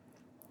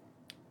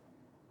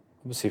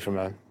from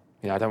a,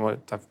 I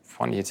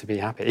want you to be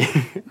happy,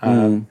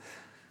 and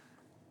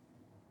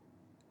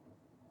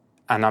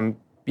I'm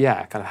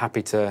kind of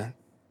happy to.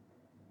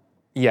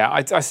 Yeah,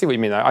 I see what you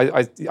mean.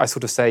 I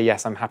sort of say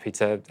yes, I'm happy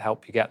to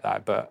help you get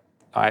that, but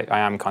I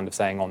am kind of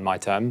saying on my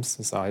terms,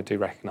 so I do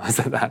recognise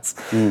that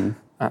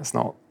that's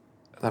not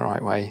the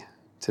right way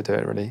to do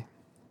it, really.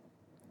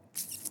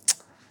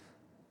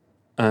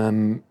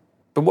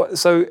 But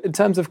so in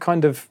terms of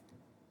kind of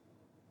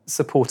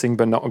supporting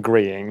but not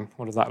agreeing,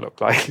 what does that look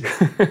like?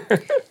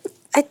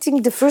 I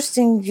think the first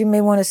thing you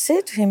may want to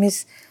say to him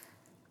is,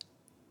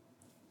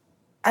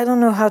 I don't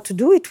know how to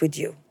do it with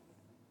you.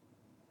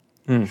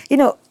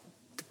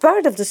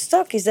 Part of the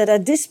stuck is that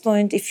at this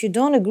point, if you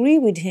don't agree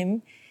with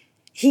him,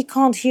 he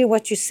can't hear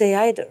what you say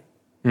either,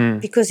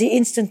 because he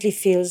instantly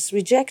feels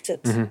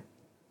rejected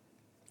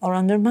or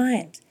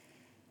undermined.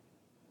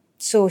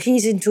 So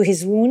he's into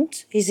his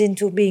wound, he's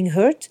into being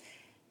hurt.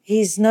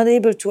 He's not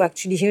able to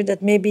actually hear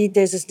that maybe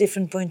there's a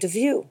different point of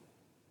view.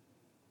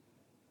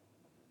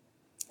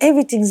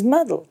 Everything's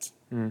muddled.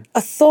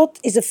 A thought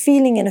is a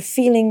feeling, and a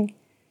feeling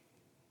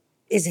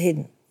is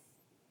hidden.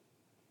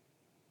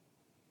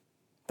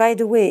 By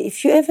the way,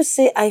 if you ever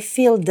say, I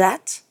feel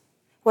that,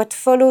 what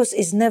follows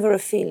is never a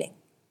feeling.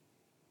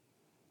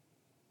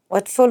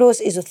 What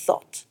follows is a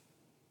thought.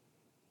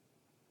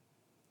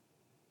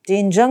 The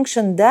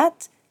injunction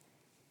that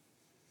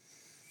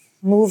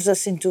moves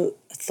us into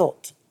a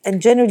thought. And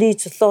generally,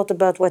 it's a thought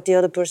about what the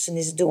other person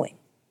is doing.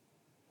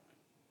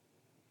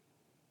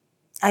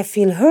 I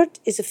feel hurt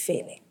is a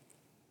feeling.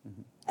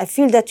 I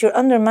feel that you're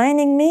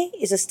undermining me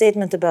is a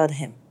statement about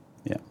him.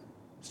 Yeah,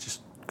 it's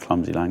just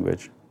clumsy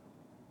language.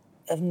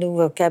 A new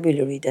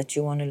vocabulary that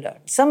you want to learn.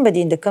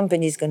 Somebody in the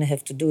company is going to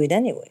have to do it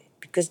anyway,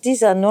 because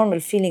these are normal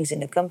feelings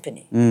in a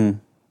company.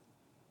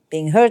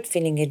 Being hurt,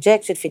 feeling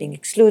rejected, feeling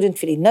excluded,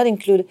 feeling not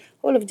included,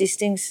 all of these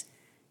things,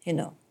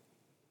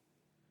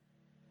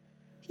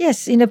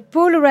 Yes, in a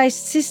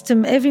polarized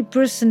system, every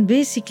person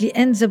basically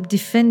ends up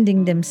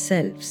defending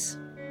themselves.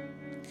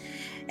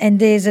 And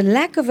there's a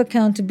lack of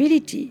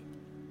accountability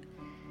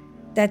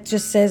that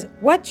just says,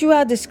 what you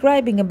are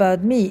describing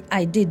about me,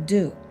 I did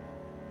do.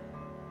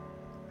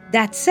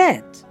 That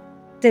said,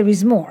 there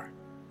is more.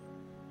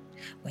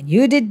 When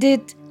you did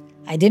it,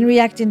 I didn't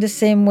react in the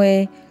same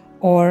way,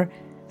 or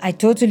I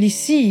totally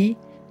see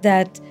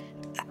that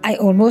I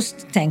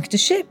almost tanked the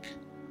ship.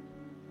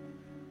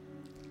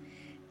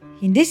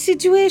 In this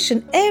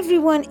situation,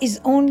 everyone is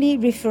only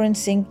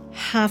referencing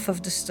half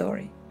of the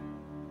story.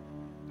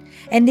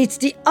 And it's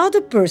the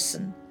other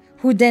person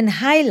who then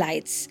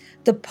highlights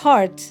the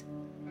part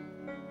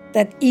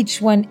that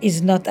each one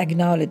is not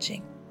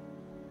acknowledging.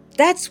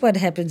 That's what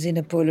happens in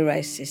a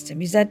polarized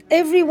system, is that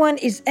everyone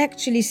is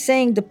actually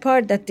saying the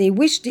part that they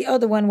wish the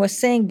other one was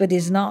saying but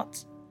is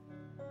not.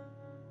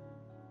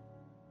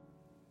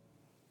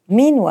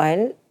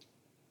 Meanwhile,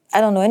 I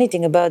don't know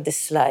anything about this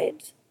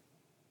slide,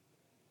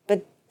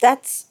 but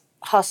that's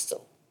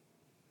hostile.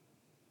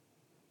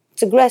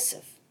 It's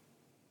aggressive.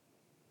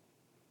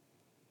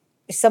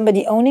 Is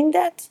somebody owning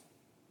that?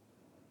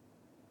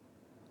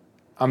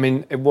 I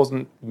mean, it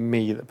wasn't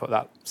me that put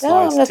that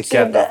slide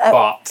together,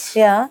 but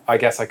I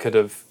guess I could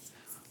have.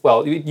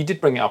 Well, you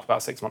did bring it up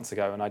about 6 months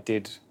ago, and I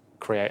did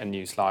create a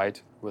new slide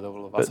with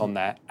all of us on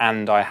there,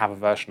 and I have a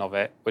version of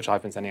it which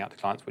I've been sending out to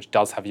clients, which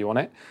does have you on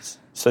it.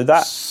 So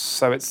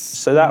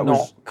it's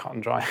not cut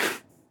and dry.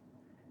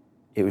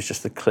 it was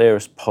just the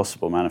clearest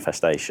possible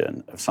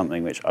manifestation of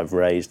something which I've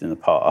raised in the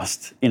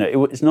past.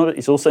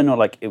 It's also not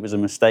like it was a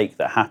mistake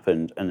that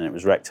happened and then it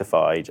was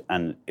rectified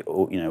and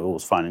all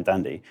was fine and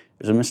dandy. It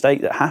was a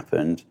mistake that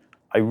happened.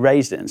 I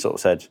raised it and sort of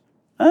said,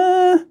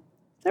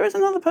 there is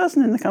another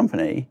person in the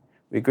company.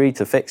 We agreed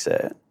to fix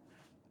it.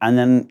 And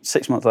then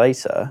 6 months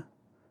later,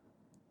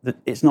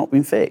 it's not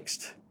been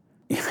fixed.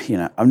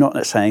 I'm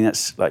not saying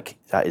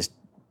that is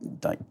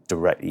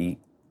directly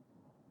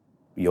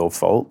your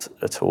fault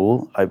at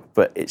all.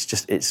 But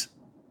it's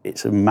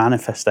a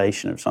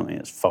manifestation of something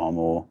that's far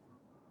more,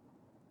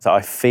 that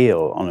I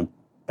feel on a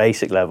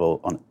basic level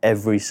on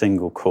every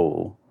single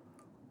call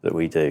that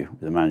we do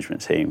with the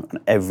management team, on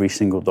every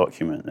single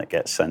document that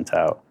gets sent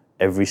out,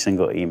 every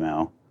single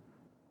email.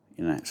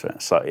 So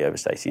slightly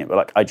overstating it,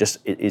 but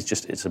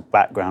it's a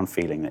background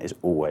feeling that is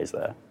always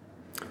there.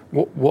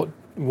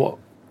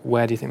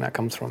 Where do you think that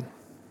comes from?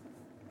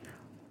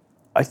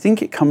 I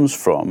think it comes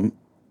from...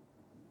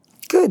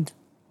 Good.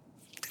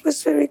 It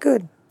was very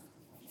good.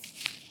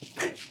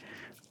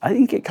 I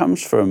think it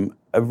comes from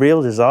a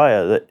real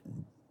desire that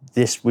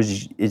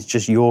is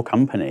just your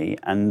company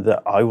and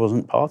that I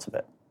wasn't part of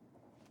it.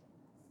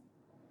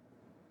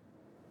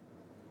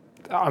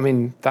 I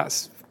mean,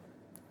 that's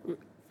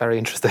very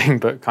interesting,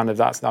 but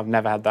I've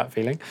never had that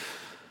feeling.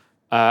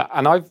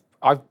 And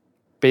I've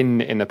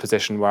been in a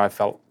position where I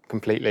felt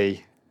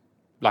completely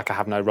like I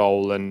have no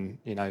role and,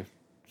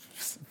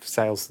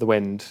 sails to the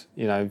wind,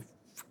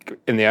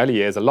 in the early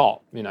years a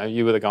lot.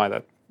 You were the guy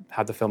that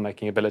had the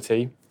filmmaking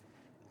ability.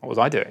 What was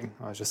I doing?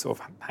 I was just sort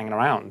of hanging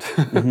around.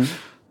 Mm-hmm.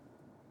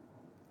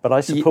 But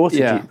I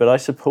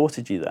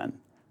supported you then.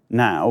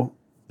 Now,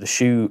 the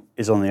shoe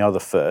is on the other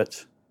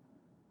foot.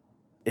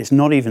 It's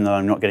not even that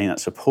I'm not getting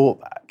that support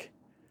back.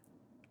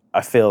 I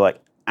feel like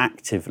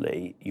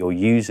actively you're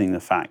using the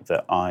fact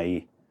that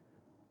I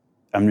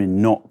am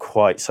in not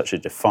quite such a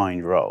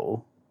defined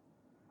role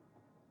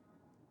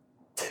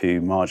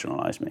to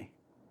marginalise me.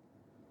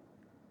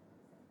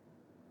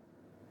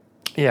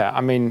 Yeah, I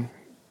mean,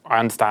 I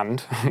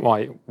understand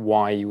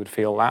why you would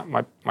feel that.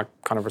 My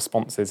kind of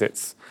response is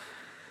it's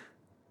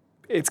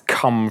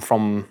come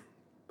from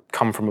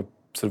a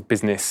sort of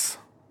business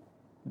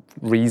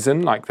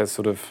reason, like there's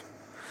sort of.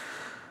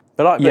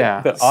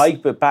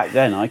 But back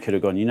then I could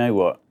have gone, you know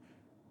what?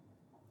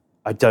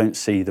 I don't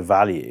see the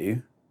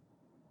value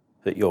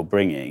that you're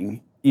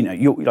bringing.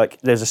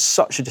 There's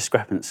such a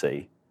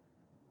discrepancy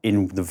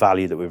in the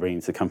value that we're bringing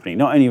to the company.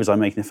 Not only was I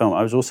making the film,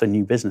 I was also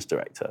new business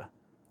director,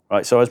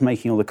 right? So I was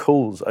making all the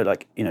calls,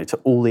 to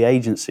all the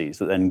agencies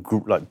that then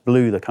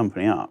blew the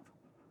company up,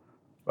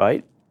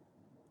 right?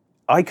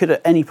 I could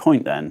at any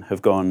point then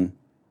have gone,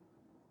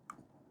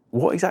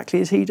 what exactly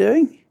is he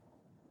doing?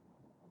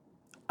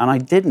 And I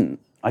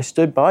didn't. I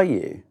stood by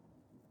you.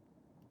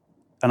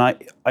 And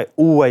I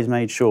always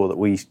made sure that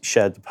we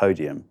shared the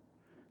podium.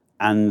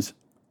 And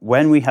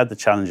when we had the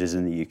challenges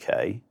in the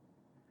UK,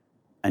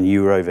 and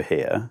you were over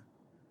here,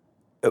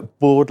 at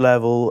board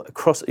level,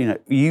 across,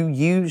 you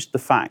used the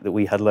fact that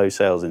we had low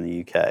sales in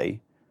the UK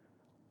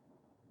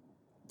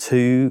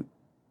to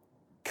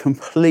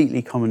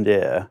completely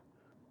commandeer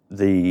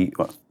the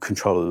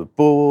control of the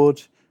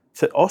board,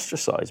 to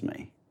ostracize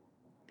me.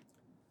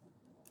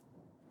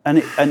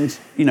 And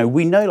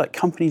we know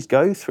companies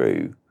go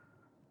through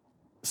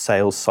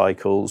sales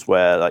cycles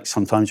where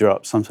sometimes you're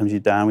up, sometimes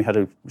you're down. We had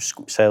a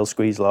sales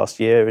squeeze last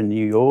year in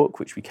New York,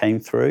 which we came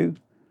through.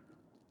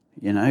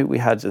 We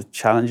had the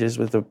challenges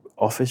with the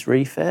office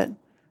refit.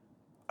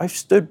 I've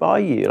stood by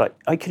you.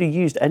 I could have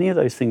used any of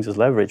those things as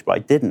leverage, but I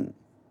didn't.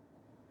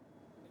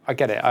 I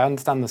get it. I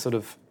understand the sort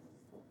of.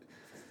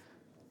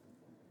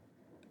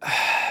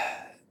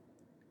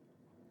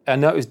 I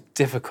know it was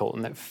difficult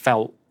and it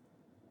felt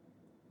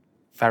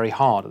very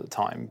hard at the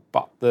time,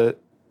 but the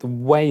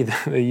way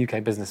that the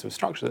UK business was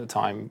structured at the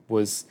time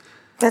was...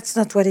 That's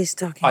not what he's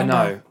talking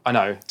about. I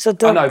know. So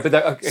don't, I know, but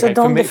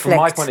don't from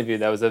my point of view,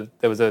 there was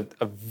a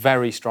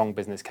very strong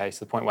business case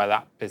to the point where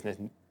that business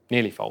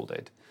nearly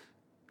folded.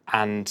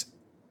 And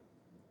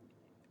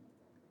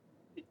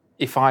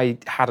if I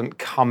hadn't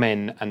come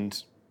in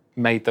and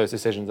made those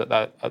decisions at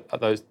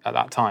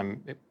that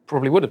time, it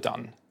probably would have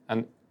done.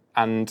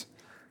 And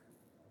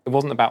it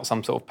wasn't about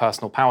some sort of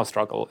personal power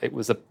struggle. It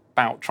was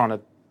about trying to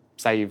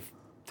save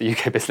the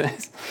UK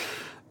business.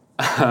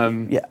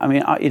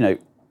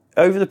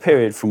 Over the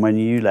period from when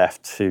you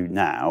left to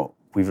now,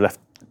 we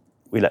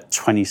let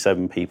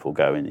 27 people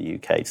go in the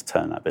UK to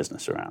turn that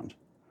business around,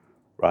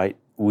 right?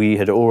 We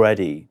had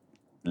already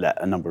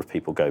let a number of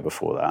people go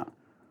before that.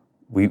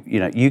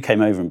 You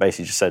came over and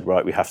basically just said,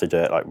 right, we have to do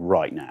it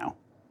right now,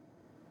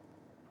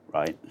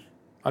 right?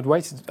 I'd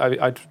waited.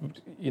 I'd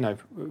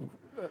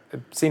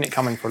seen it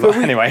coming for a lot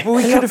anyway.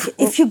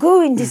 If you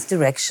go in this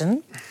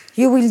direction,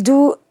 you will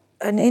do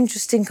an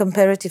interesting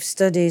comparative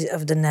study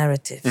of the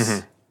narratives.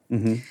 Mm-hmm.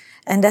 Mm-hmm.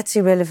 And that's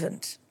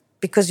irrelevant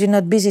because you're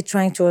not busy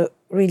trying to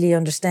really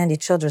understand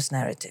each other's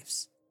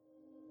narratives.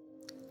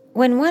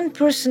 When one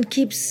person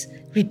keeps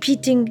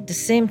repeating the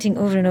same thing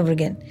over and over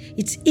again,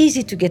 it's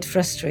easy to get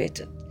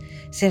frustrated.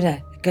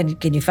 Say,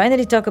 can you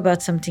finally talk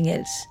about something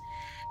else?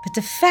 But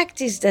the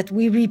fact is that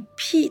we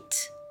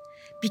repeat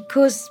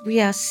because we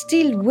are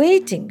still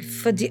waiting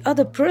for the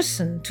other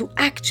person to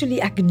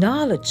actually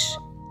acknowledge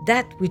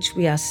that which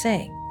we are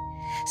saying.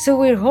 So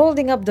we're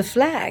holding up the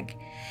flag,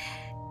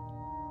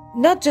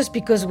 not just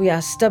because we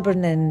are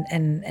stubborn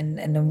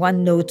and a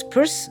one-note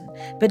person,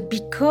 but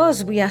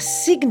because we are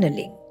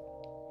signaling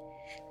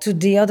to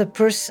the other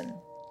person,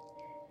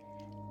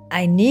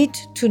 I need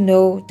to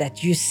know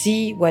that you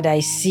see what I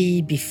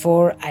see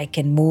before I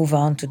can move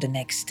on to the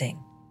next thing.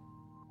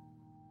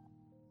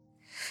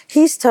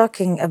 He's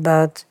talking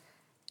about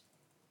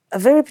a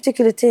very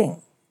particular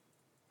thing,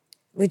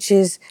 which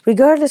is,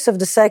 regardless of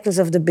the cycles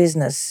of the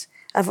business,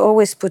 I've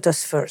always put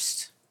us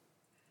first.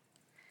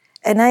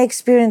 And I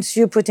experience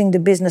you putting the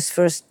business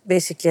first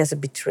basically as a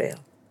betrayal.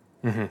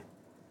 Mm-hmm.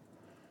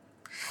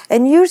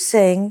 And you're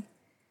saying,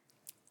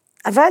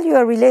 I value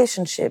our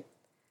relationship,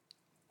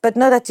 but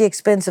not at the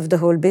expense of the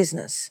whole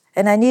business.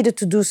 And I needed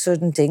to do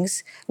certain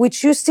things,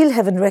 which you still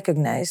haven't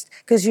recognized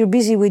because you're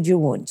busy with your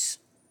wounds.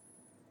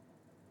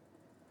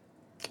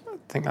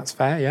 I think that's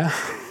fair, yeah.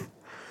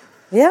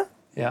 Yeah?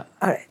 Yeah.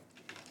 All right.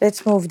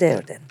 Let's move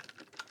there then.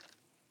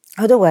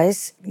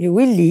 Otherwise, you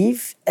will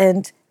leave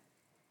and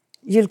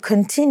you'll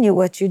continue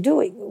what you're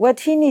doing.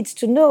 What he needs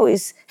to know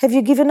is, have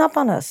you given up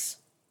on us?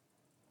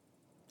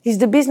 Is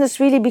the business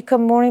really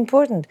become more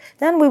important?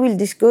 Then we will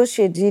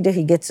negotiate, either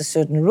he gets a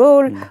certain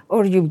role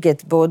or you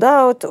get bought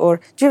out,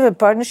 or do you have a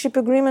partnership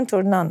agreement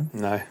or none?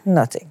 No.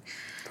 Nothing.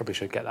 Probably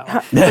should get that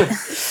one.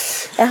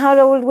 And how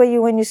old were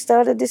you when you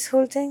started this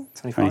whole thing?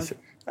 25.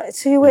 Right,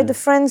 so you were the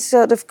friends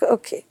sort of,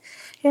 okay.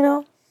 You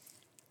know,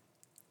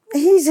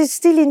 he's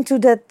still into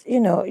that, you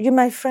know, you're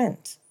my friend.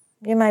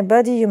 You're my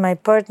buddy, you're my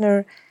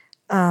partner,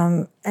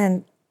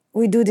 and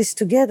we do this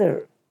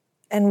together.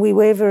 And we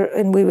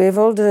wave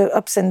all the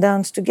ups and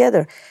downs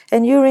together.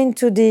 And you're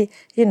into the,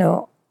 you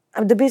know,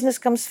 the business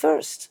comes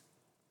first.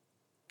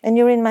 And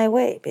you're in my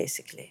way,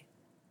 basically.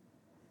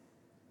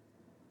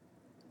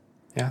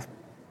 Yeah,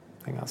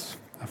 I think that's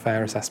a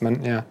fair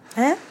assessment, yeah.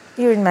 Huh?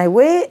 You're in my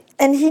way,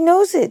 and he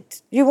knows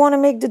it. You want to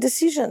make the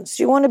decisions.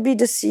 You want to be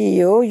the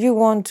CEO. You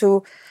want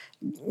to,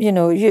 you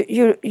know,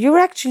 you're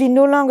actually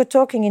no longer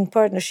talking in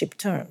partnership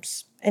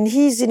terms. And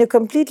he's in a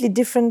completely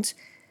different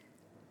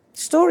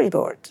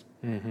storyboard.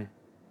 Mm-hmm.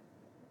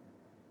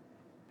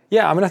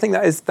 Yeah, I mean, I think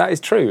that is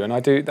true, and I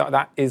do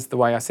that is the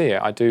way I see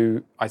it.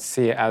 I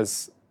see it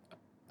as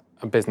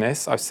a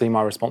business. I see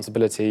my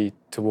responsibility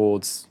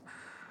towards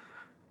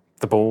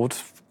the board,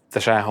 the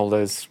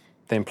shareholders,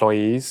 the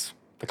employees,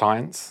 the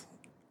clients.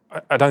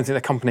 I don't think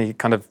the company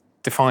kind of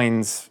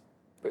defines,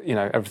 you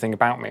know, everything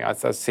about me. I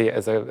see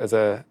it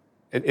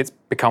it's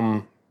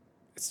become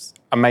it's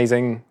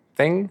amazing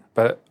thing,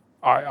 but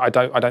I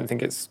don't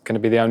think it's going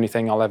to be the only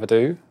thing I'll ever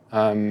do.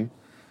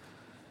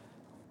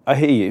 I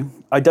hear you.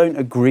 I don't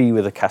agree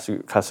with the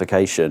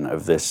classification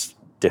of this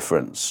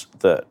difference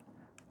that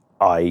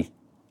I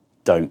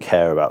don't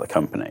care about the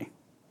company,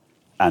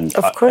 and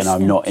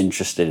I'm not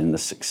interested in the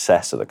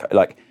success of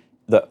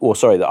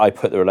that I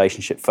put the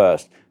relationship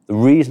first. The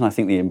reason I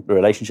think the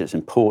relationship's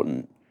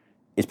important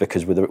is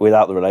because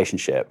without the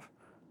relationship,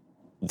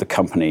 the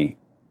company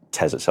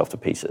tears itself to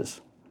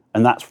pieces,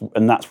 and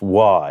that's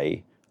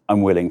why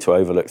I'm willing to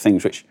overlook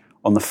things which,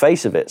 on the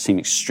face of it, seem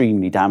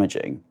extremely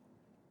damaging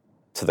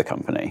to the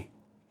company.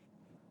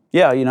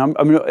 Yeah, you know,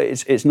 I mean,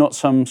 it's not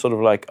some sort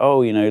of like,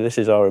 oh, you know, this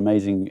is our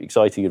amazing,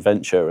 exciting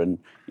adventure, and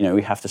you know,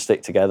 we have to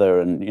stick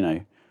together, and you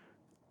know,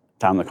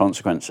 damn the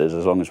consequences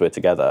as long as we're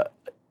together.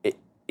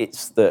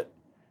 It's that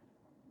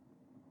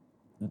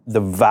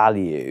the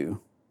value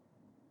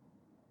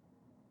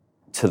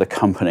to the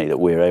company that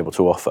we're able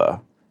to offer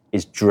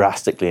is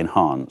drastically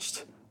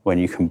enhanced when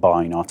you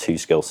combine our two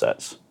skill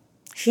sets.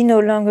 He no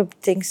longer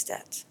thinks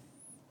that.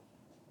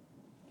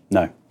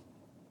 No.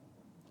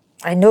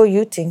 I know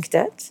you think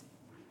that,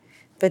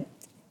 but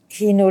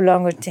he no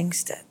longer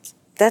thinks that.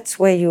 That's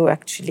where you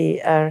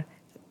actually are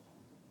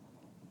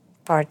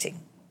parting.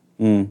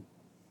 Mm.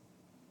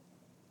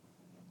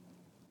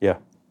 Yeah.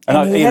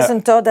 And he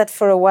hasn't thought that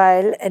for a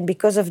while, and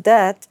because of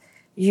that,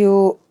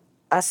 you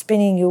are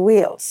spinning your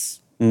wheels.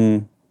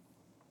 Mm.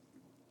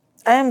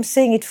 I am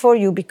saying it for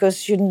you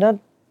because you're not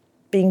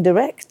being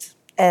direct.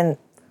 And,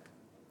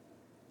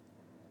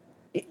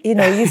 you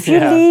know, if you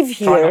leave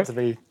here... Try not to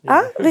be.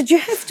 Yeah. But you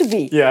have to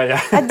be.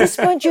 Yeah. At this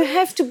point, you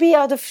have to be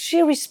out of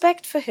sheer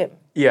respect for him.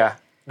 Yeah.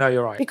 No,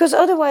 you're right. Because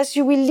otherwise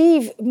you will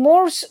leave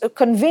more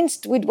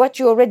convinced with what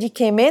you already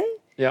came in.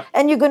 Yeah.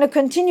 And you're going to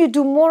continue to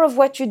do more of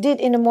what you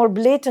did in a more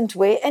blatant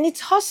way, and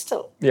it's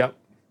hostile. Yeah.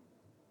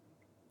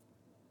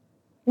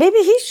 Maybe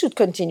he should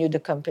continue the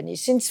company,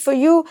 since for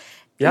you,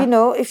 you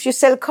know, if you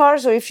sell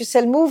cars or if you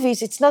sell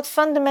movies, it's not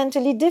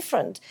fundamentally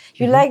different.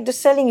 You like the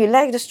selling, you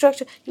like the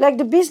structure, you like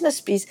the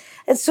business piece.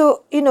 And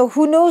so, you know,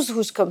 who knows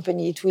whose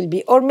company it will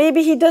be. Or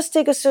maybe he does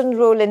take a certain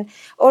role,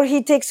 or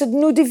he takes a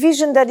new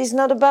division that is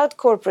not about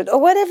corporate, or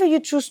whatever you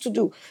choose to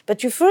do.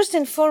 But you first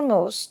and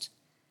foremost,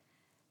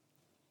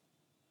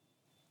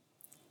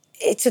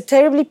 it's a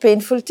terribly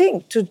painful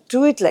thing to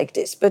do it like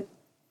this, but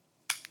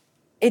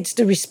it's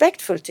the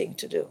respectful thing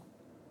to do.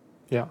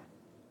 Yeah.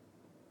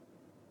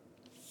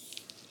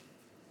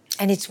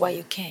 And it's why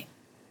you came.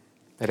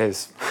 It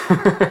is.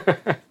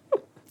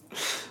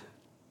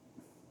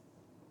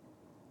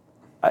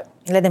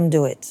 Let them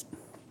do it.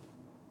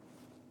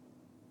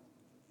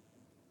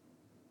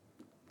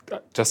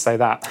 Just say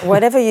that.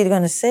 Whatever you're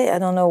going to say, I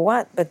don't know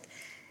what, but...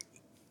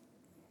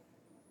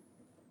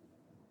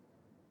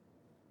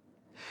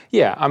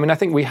 Yeah, I mean, I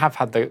think we have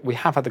had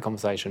the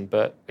conversation,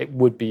 but it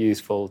would be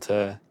useful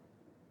for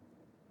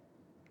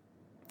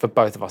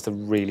both of us to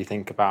really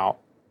think about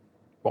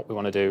what we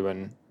want to do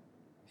and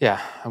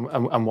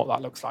what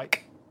that looks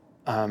like.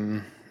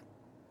 I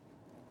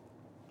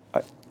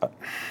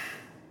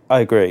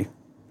agree.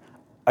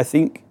 I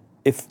think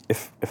if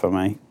I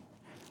may,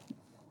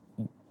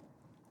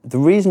 the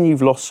reason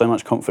you've lost so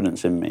much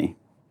confidence in me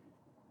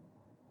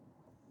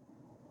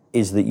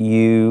is that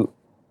you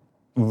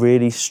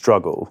really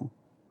struggle,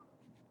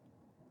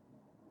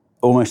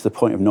 almost to the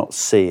point of not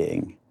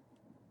seeing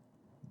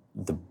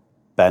the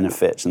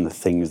benefits and the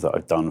things that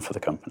I've done for the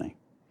company.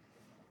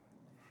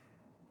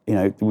 You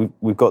know,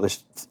 we've got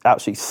this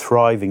absolutely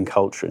thriving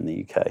culture in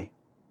the UK,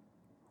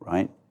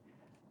 right?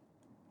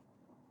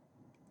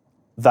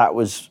 That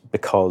was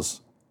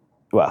because,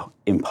 well,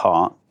 in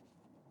part,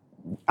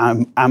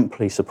 I'm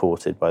amply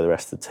supported by the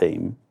rest of the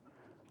team.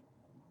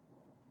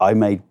 I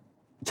made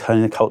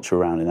turning the culture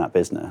around in that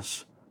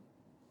business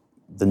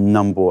the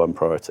number one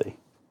priority.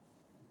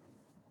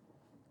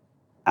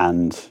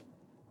 And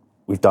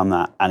we've done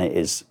that, and it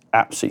is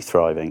absolutely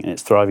thriving. And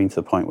it's thriving to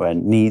the point where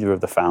neither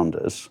of the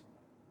founders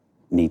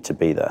need to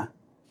be there.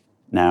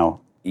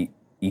 Now, you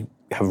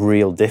have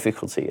real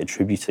difficulty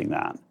attributing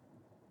that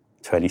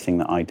to anything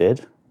that I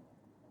did.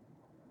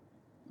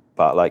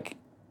 But, like,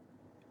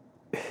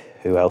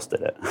 who else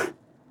did it?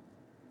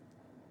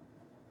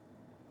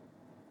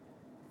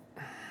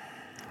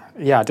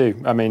 Yeah, I do.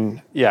 I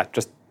mean, yeah,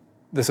 just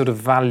the sort of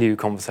value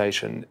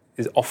conversation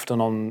is often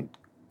on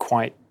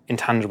quite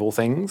intangible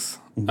things.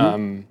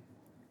 Mm-hmm.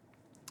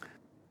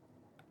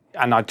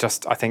 And I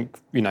think,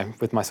 you know,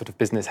 with my sort of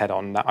business head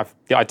on, that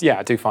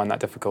I do find that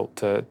difficult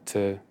to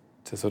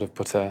sort of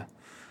put a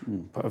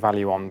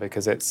value on,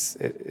 because it's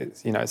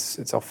you know,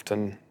 it's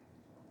often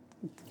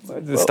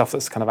the stuff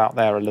that's kind of out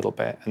there a little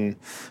bit. And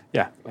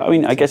yeah, I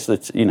mean, I guess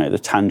that, you know, the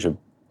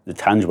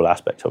tangible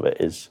aspect of it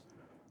is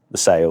the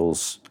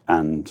sales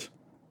and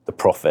the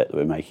profit that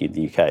we're making in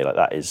the UK. Like,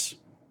 that is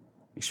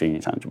extremely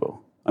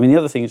tangible. I mean, the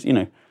other thing is, you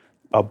know,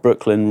 our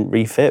Brooklyn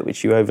refit,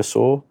 which you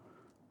oversaw,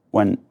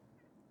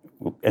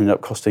 ended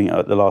up costing,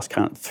 at the last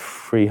count,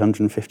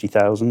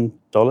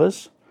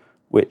 $350,000,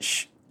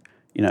 which,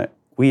 you know,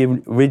 we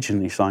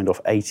originally signed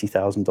off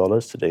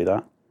 $80,000 to do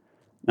that.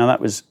 Now,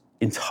 that was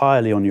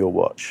entirely on your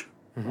watch,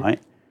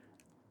 right?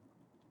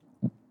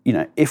 You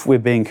know, if we're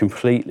being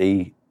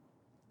completely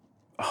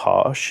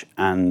harsh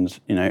and,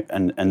 you know,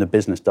 and the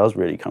business does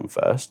really come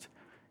first,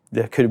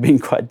 there could have been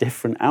quite a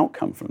different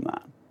outcome from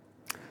that.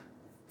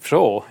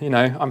 Sure, you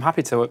know, I'm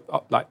happy to,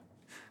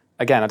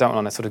 again, I don't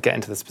want to sort of get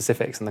into the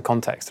specifics and the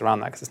context around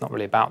that, because it's not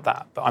really about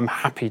that, but I'm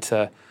happy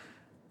to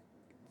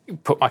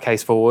put my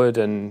case forward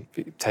and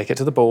take it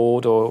to the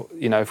board, or,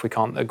 you know, if we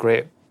can't agree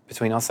it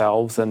between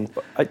ourselves, no,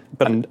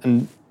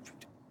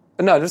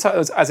 just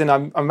as in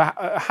I'm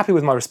happy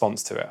with my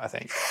response to it, I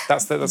think.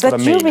 That's what I mean.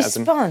 But your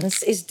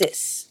response is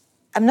this.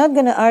 I'm not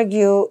going to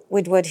argue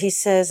with what he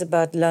says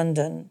about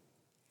London.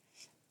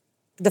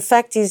 The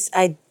fact is,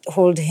 I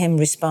hold him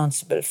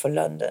responsible for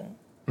London.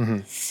 Mm-hmm.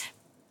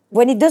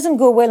 When it doesn't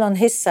go well on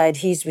his side,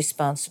 he's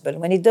responsible.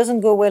 When it doesn't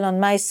go well on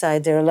my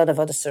side, there are a lot of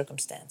other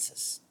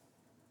circumstances.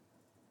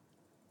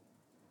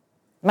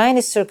 Mine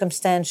is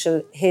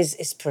circumstantial, his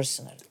is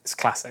personal. It's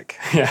classic,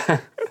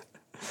 yeah.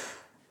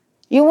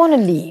 You want to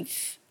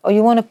leave, or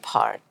you want to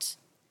part.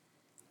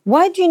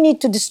 Why do you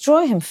need to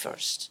destroy him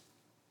first?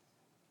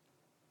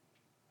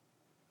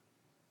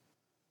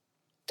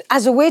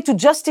 As a way to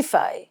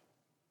justify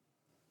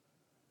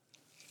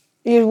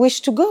your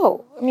wish to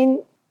go. I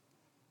mean,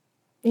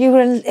 you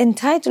are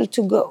entitled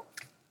to go.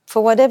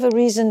 For whatever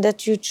reason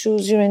that you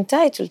choose, you're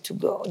entitled to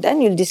go. Then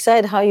you'll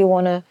decide how you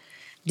want to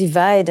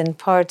divide and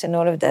part and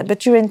all of that.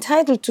 But you're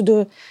entitled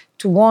to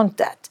want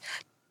that.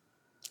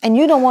 And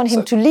you don't want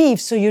him to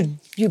leave, so you're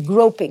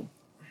groping.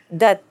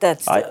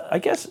 I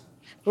guess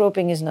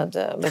groping is not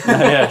the.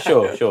 Yeah,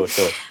 sure.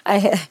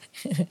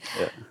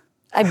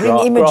 I bring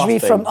imagery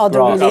from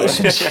other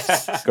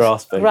relationships.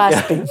 Grasping.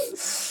 Grasping.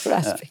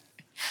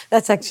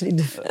 That's actually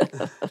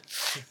the.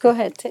 Go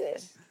ahead, tell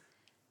us.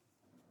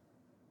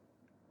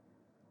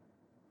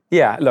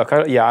 Yeah, look,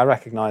 I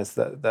recognise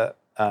that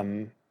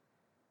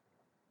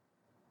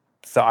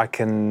I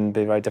can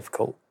be very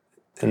difficult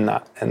in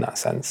that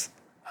sense.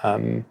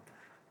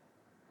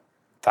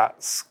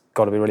 That's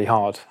got to be really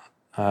hard.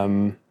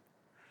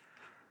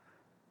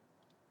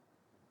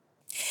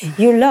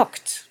 You're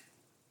locked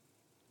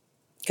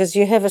because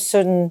you have a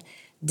certain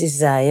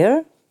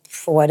desire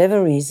for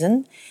whatever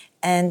reason,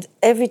 and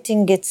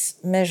everything gets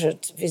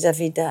measured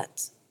vis-a-vis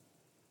that.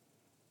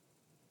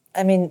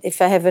 I mean, if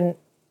I have a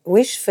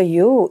wish for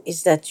you,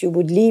 is that you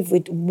would leave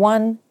with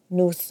one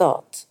new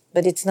thought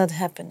but it's not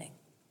happening.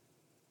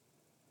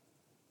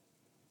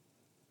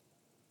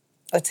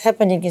 What's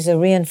happening is a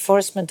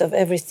reinforcement of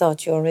every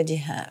thought you already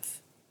have.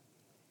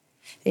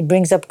 He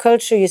brings up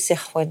culture, you say,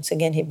 once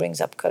again, he brings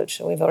up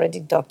culture. We've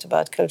already talked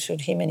about culture,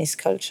 him and his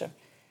culture.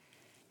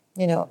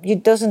 You know,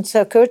 it doesn't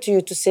occur to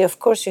you to say, of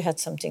course you had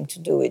something to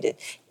do with it,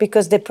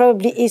 because there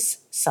probably is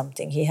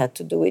something he had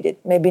to do with it.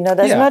 Maybe not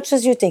as much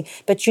as you think,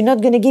 but you're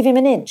not going to give him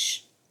an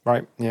inch.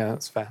 Right, yeah,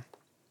 that's fair.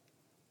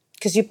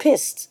 Because you're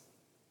pissed.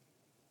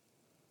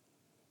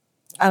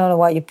 I don't know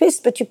why you're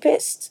pissed, but you're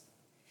pissed.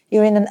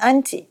 You're in an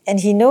anti,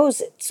 and he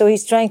knows it. So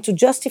he's trying to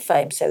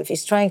justify himself.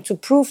 He's trying to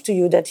prove to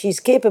you that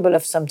he's capable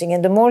of something.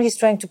 And the more he's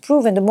trying to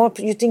prove, and the more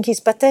you think he's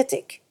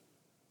pathetic.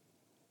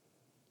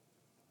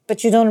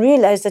 But you don't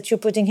realize that you're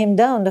putting him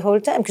down the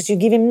whole time because you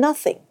give him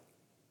nothing.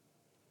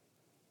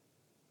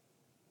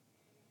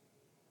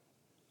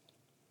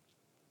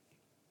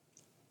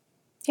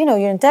 You know,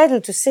 you're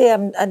entitled to say,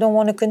 I don't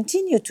want to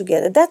continue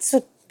together. That's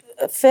a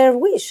fair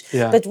wish.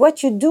 Yeah. But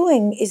what you're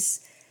doing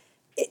is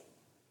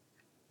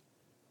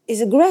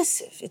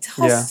aggressive. It's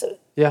hostile.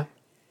 Yeah.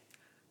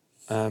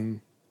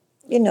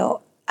 You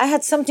know, I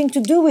had something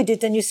to do with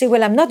it, and you say,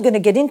 well, I'm not going to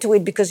get into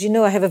it because, you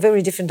know, I have a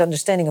very different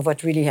understanding of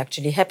what really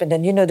actually happened,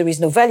 and, you know, there is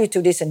no value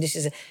to this, and this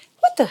is...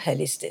 What the hell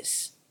is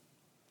this?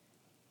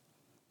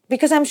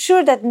 Because I'm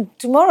sure that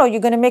tomorrow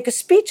you're going to make a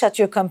speech at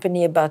your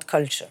company about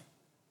culture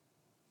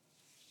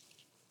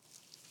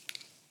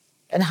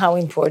and how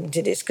important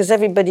it is, because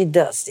everybody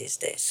does these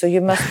days, so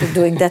you must be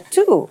doing that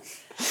too.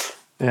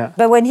 Yeah.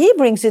 But when he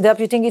brings it up,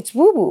 you think it's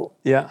woo-woo.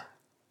 Yeah.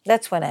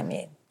 That's what I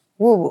mean.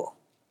 Woo-woo.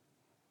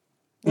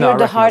 No, You're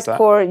the recognise that.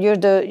 hardcore, you're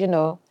the, you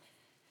know,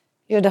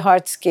 you're the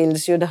hard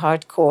skills, you're the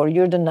hardcore,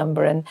 you're the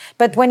number.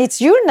 But when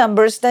it's your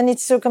numbers, then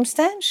it's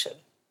circumstantial.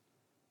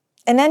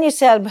 And then you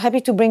say, I'm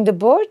happy to bring the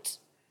board,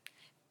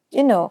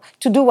 you know,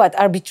 to do what?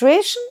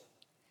 Arbitration?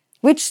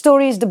 Which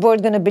story is the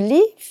board going to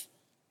believe?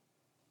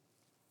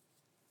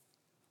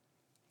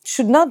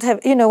 Should not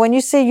have, you know, when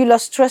you say you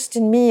lost trust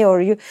in me,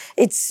 or you,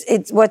 it's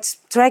what's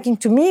striking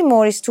to me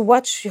more is to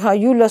watch how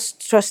you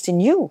lost trust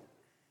in you.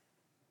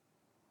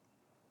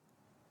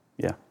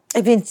 Yeah.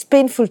 I mean, it's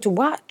painful to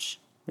watch.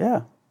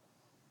 Yeah.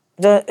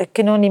 I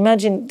can only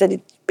imagine that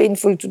it's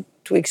painful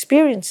to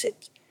experience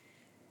it.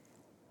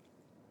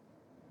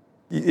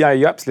 Yeah,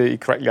 you absolutely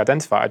correctly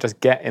identify. I just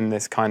get in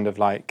this kind of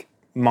like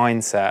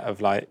mindset of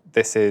like,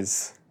 this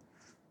is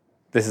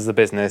the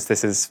business,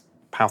 this is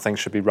how things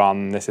should be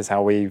run, this is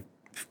how we,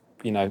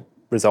 you know,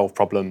 resolve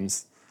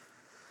problems.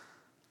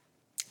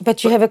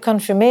 But you have a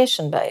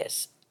confirmation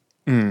bias.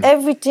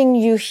 Everything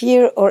you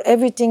hear or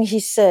everything he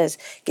says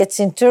gets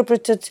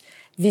interpreted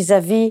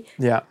vis-a-vis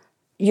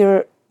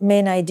your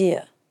main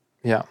idea.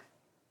 Yeah.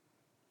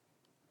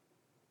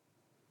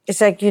 It's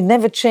like you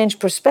never change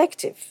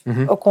perspective.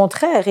 Au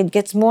contraire, it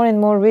gets more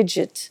and more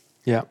rigid.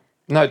 Yeah.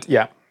 No,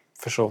 yeah,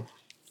 for sure.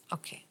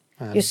 Okay.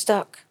 You're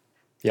stuck.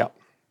 Yeah.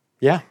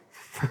 Yeah.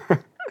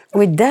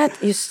 With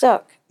that, you're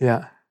stuck.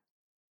 Yeah.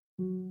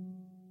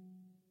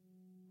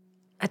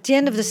 At the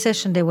end of the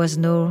session, there was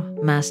no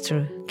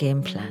master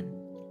game plan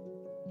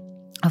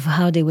of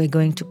how they were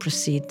going to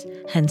proceed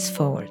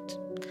henceforward.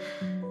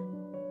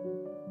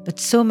 But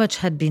so much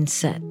had been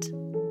said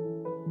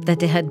that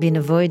they had been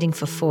avoiding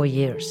for 4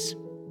 years.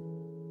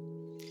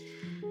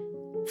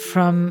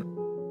 From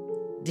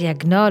the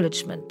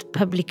acknowledgement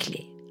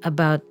publicly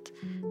about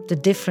the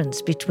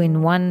difference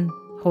between one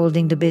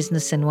holding the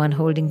business and one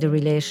holding the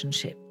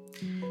relationship,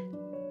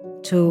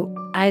 to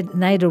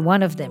neither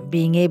one of them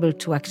being able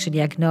to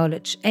actually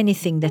acknowledge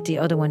anything that the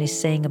other one is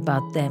saying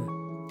about them,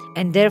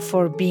 and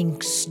therefore being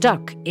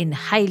stuck in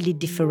highly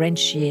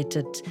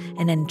differentiated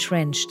and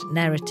entrenched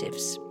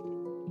narratives,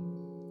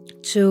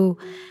 to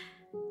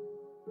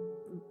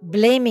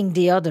blaming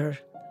the other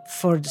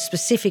for the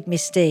specific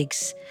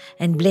mistakes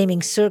and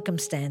blaming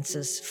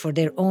circumstances for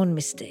their own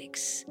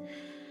mistakes.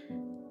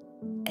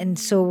 And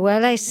so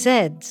while I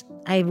said,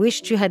 I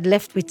wished you had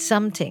left with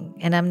something,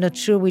 and I'm not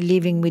sure we're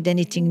leaving with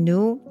anything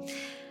new,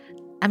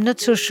 I'm not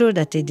so sure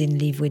that they didn't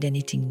leave with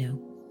anything new.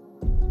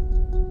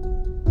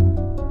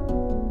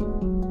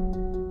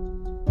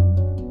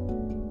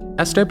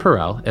 Esther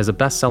Perel is a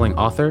best-selling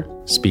author,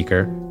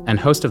 speaker, and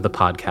host of the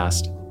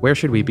podcast, Where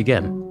Should We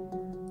Begin?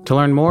 To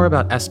learn more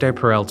about Esther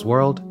Perel's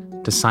world,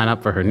 to sign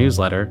up for her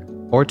newsletter,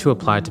 or to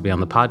apply to be on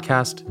the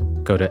podcast,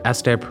 go to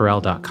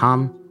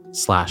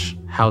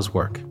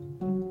estherperel.com/howswork.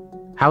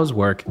 How's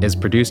Work is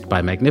produced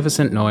by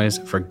Magnificent Noise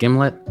for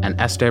Gimlet and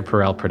Esther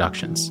Perel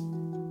Productions.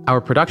 Our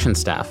production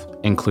staff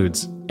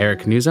includes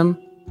Eric Newsom,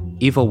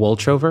 Eva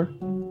Wolchover,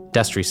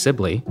 Destry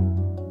Sibley,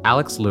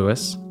 Alex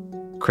Lewis,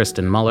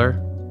 Kristen Muller,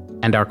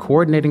 and our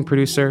coordinating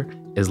producer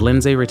is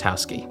Lindsay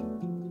Ratowski.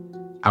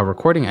 Our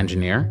recording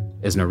engineer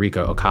is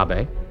Noriko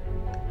Okabe,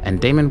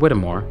 and Damon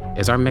Whittemore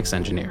is our mix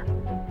engineer.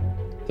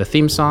 The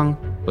theme song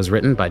was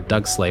written by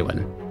Doug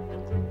Slaywin,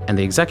 and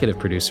the executive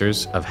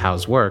producers of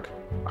How's Work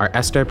are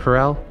Esther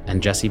Perel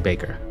and Jesse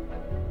Baker.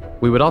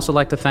 We would also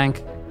like to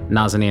thank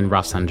Nazanin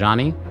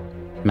Rafsanjani,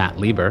 Matt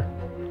Lieber,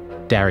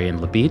 Darian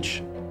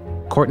LaBeach,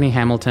 Courtney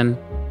Hamilton,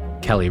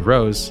 Kelly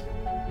Rose,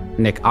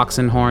 Nick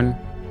Oxenhorn,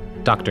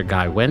 Dr.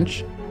 Guy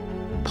Winch,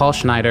 Paul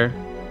Schneider,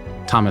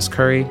 Thomas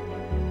Curry,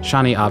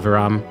 Shani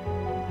Aviram,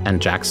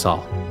 and Jack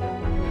Saul.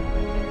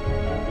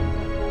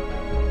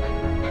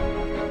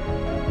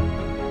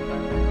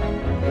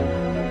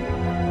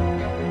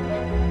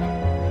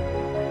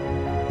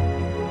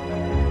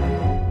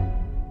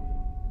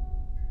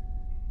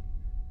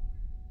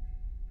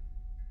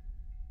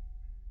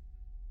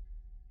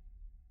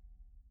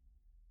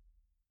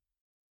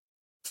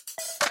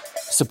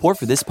 Support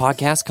for this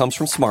podcast comes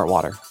from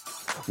Smartwater.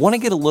 Want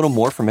to get a little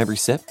more from every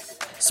sip?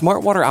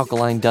 Smartwater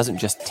Alkaline doesn't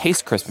just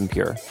taste crisp and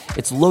pure,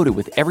 it's loaded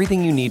with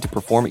everything you need to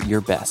perform at your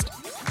best,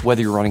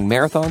 whether you're running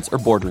marathons or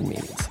boardroom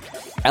meetings.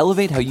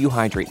 Elevate how you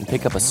hydrate and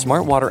pick up a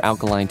Smartwater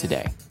Alkaline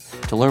today.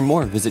 To learn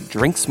more, visit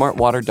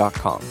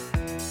drinksmartwater.com.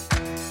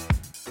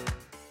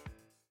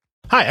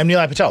 Hi, I'm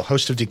Nilay Patel,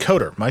 host of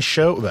Decoder, my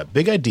show about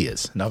big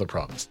ideas and other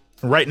problems.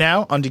 Right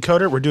now on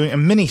Decoder, we're doing a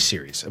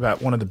mini-series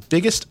about one of the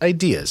biggest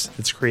ideas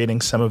that's creating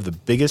some of the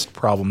biggest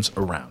problems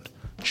around,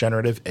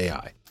 generative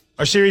AI.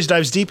 Our series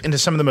dives deep into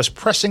some of the most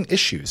pressing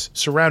issues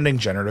surrounding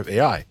generative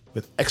AI,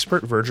 with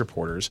expert Verge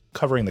reporters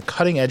covering the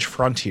cutting-edge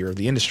frontier of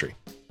the industry.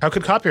 How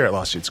could copyright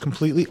lawsuits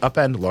completely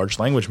upend large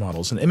language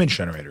models and image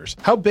generators?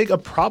 How big a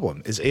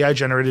problem is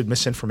AI-generated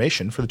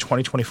misinformation for the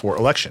 2024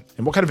 election?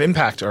 And what kind of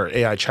impact are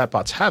AI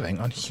chatbots having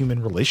on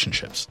human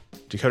relationships?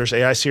 Decoder's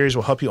AI series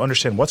will help you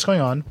understand what's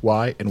going on,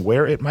 why, and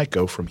where it might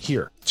go from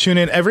here. Tune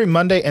in every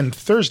Monday and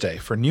Thursday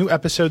for new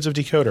episodes of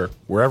Decoder,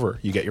 wherever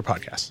you get your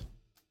podcasts.